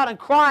calling out and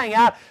crying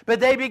out,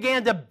 but they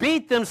began to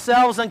beat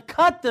themselves and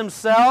cut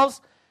themselves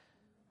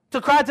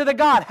to cry to the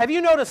God. Have you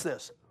noticed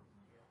this?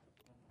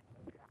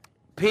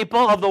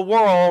 People of the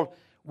world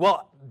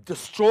will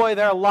destroy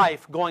their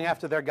life going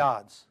after their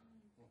gods.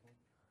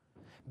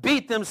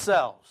 Beat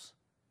themselves.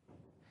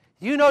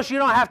 You notice you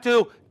don't have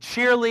to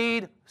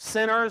cheerlead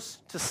sinners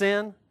to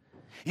sin.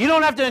 You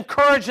don't have to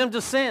encourage them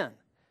to sin.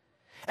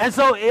 And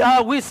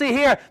so we see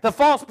here the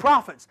false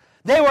prophets.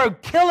 They were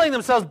killing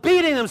themselves,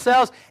 beating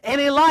themselves,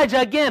 and Elijah,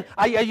 again,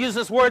 I use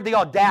this word, the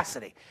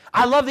audacity.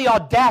 I love the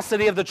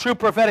audacity of the true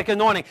prophetic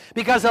anointing,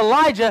 because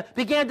Elijah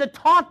began to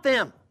taunt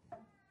them.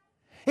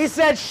 He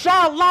said,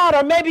 shout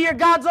louder, maybe your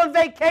God's on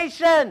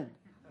vacation.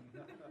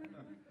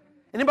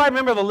 Anybody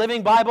remember the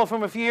Living Bible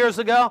from a few years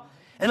ago?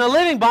 In the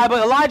Living Bible,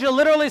 Elijah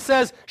literally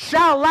says,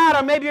 shout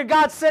louder, maybe your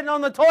God's sitting on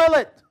the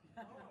toilet.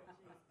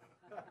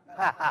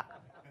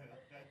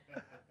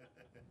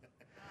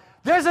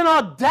 There's an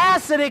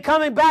audacity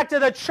coming back to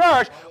the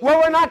church where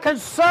we're not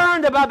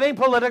concerned about being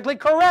politically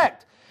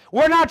correct.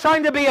 We're not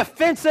trying to be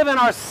offensive in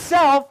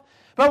ourselves,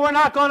 but we're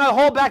not going to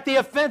hold back the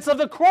offense of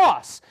the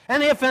cross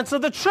and the offense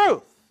of the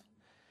truth.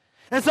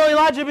 And so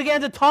Elijah began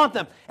to taunt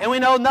them, and we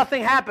know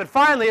nothing happened.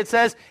 Finally, it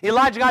says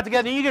Elijah got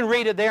together. You can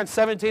read it there in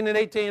 17 and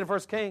 18 in 1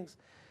 Kings.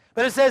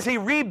 But it says he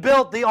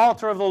rebuilt the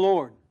altar of the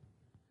Lord.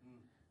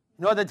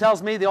 You know what that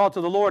tells me? The altar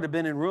of the Lord had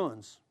been in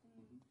ruins.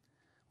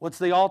 What's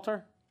the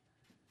altar?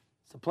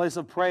 It's a place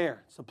of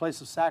prayer. It's a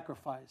place of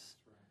sacrifice.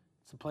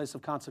 It's a place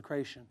of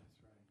consecration.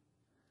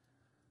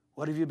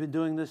 What have you been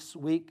doing this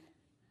week?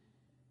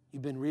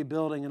 You've been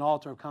rebuilding an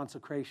altar of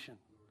consecration.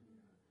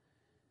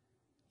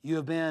 You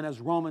have been,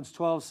 as Romans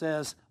 12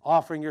 says,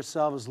 offering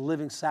yourself as a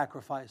living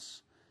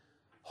sacrifice,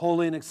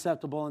 holy and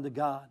acceptable unto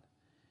God.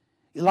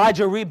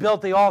 Elijah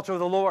rebuilt the altar of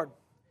the Lord.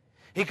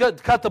 He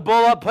could cut the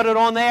bull up, put it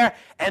on there,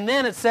 and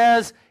then it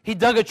says he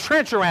dug a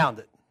trench around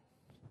it.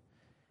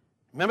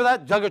 Remember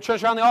that? Dug a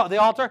trench around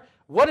the altar?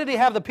 What did he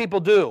have the people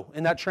do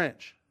in that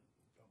trench?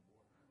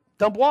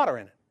 Dump water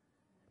in it.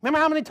 Remember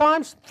how many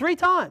times? 3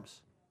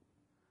 times.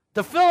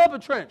 To fill up a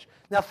trench.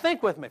 Now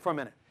think with me for a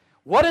minute.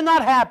 What had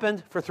not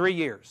happened for 3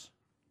 years?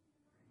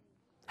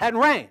 Hadn't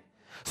rained.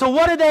 So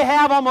what did they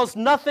have almost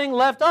nothing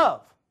left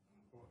of?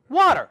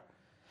 Water.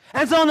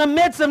 And so in the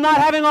midst of not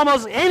having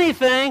almost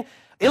anything,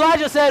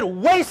 Elijah said,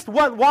 waste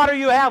what water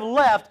you have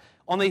left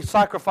on the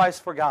sacrifice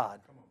for God.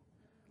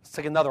 Let's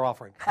take another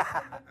offering.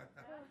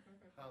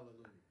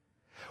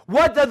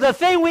 What the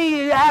thing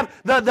we have,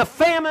 the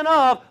famine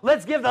of,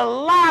 let's give the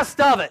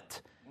last of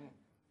it.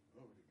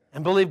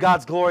 And believe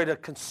God's glory to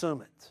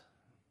consume it.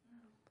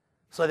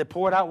 So they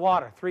poured out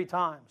water 3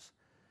 times.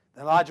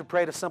 Then Elijah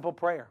prayed a simple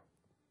prayer.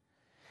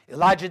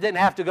 Elijah didn't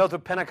have to go through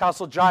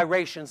Pentecostal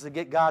gyrations to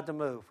get God to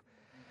move.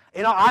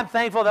 You know, I'm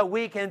thankful that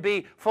we can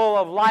be full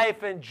of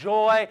life and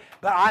joy,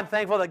 but I'm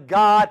thankful that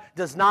God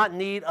does not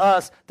need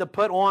us to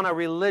put on a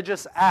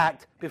religious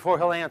act before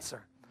He'll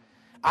answer.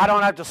 I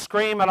don't have to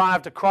scream, I don't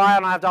have to cry, I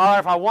don't have to holler.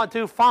 If I want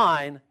to,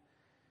 fine.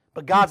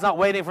 But God's not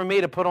waiting for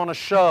me to put on a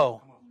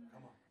show.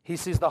 He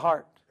sees the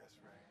heart.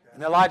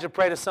 And Elijah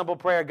prayed a simple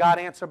prayer, God,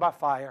 answer by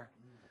fire,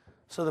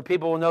 so the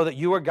people will know that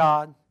you are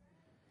God,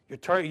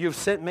 you've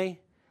sent me,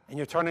 and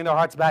you're turning their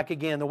hearts back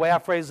again. The way I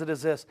phrase it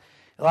is this.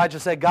 Elijah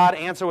said, God,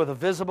 answer with a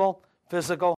visible, physical,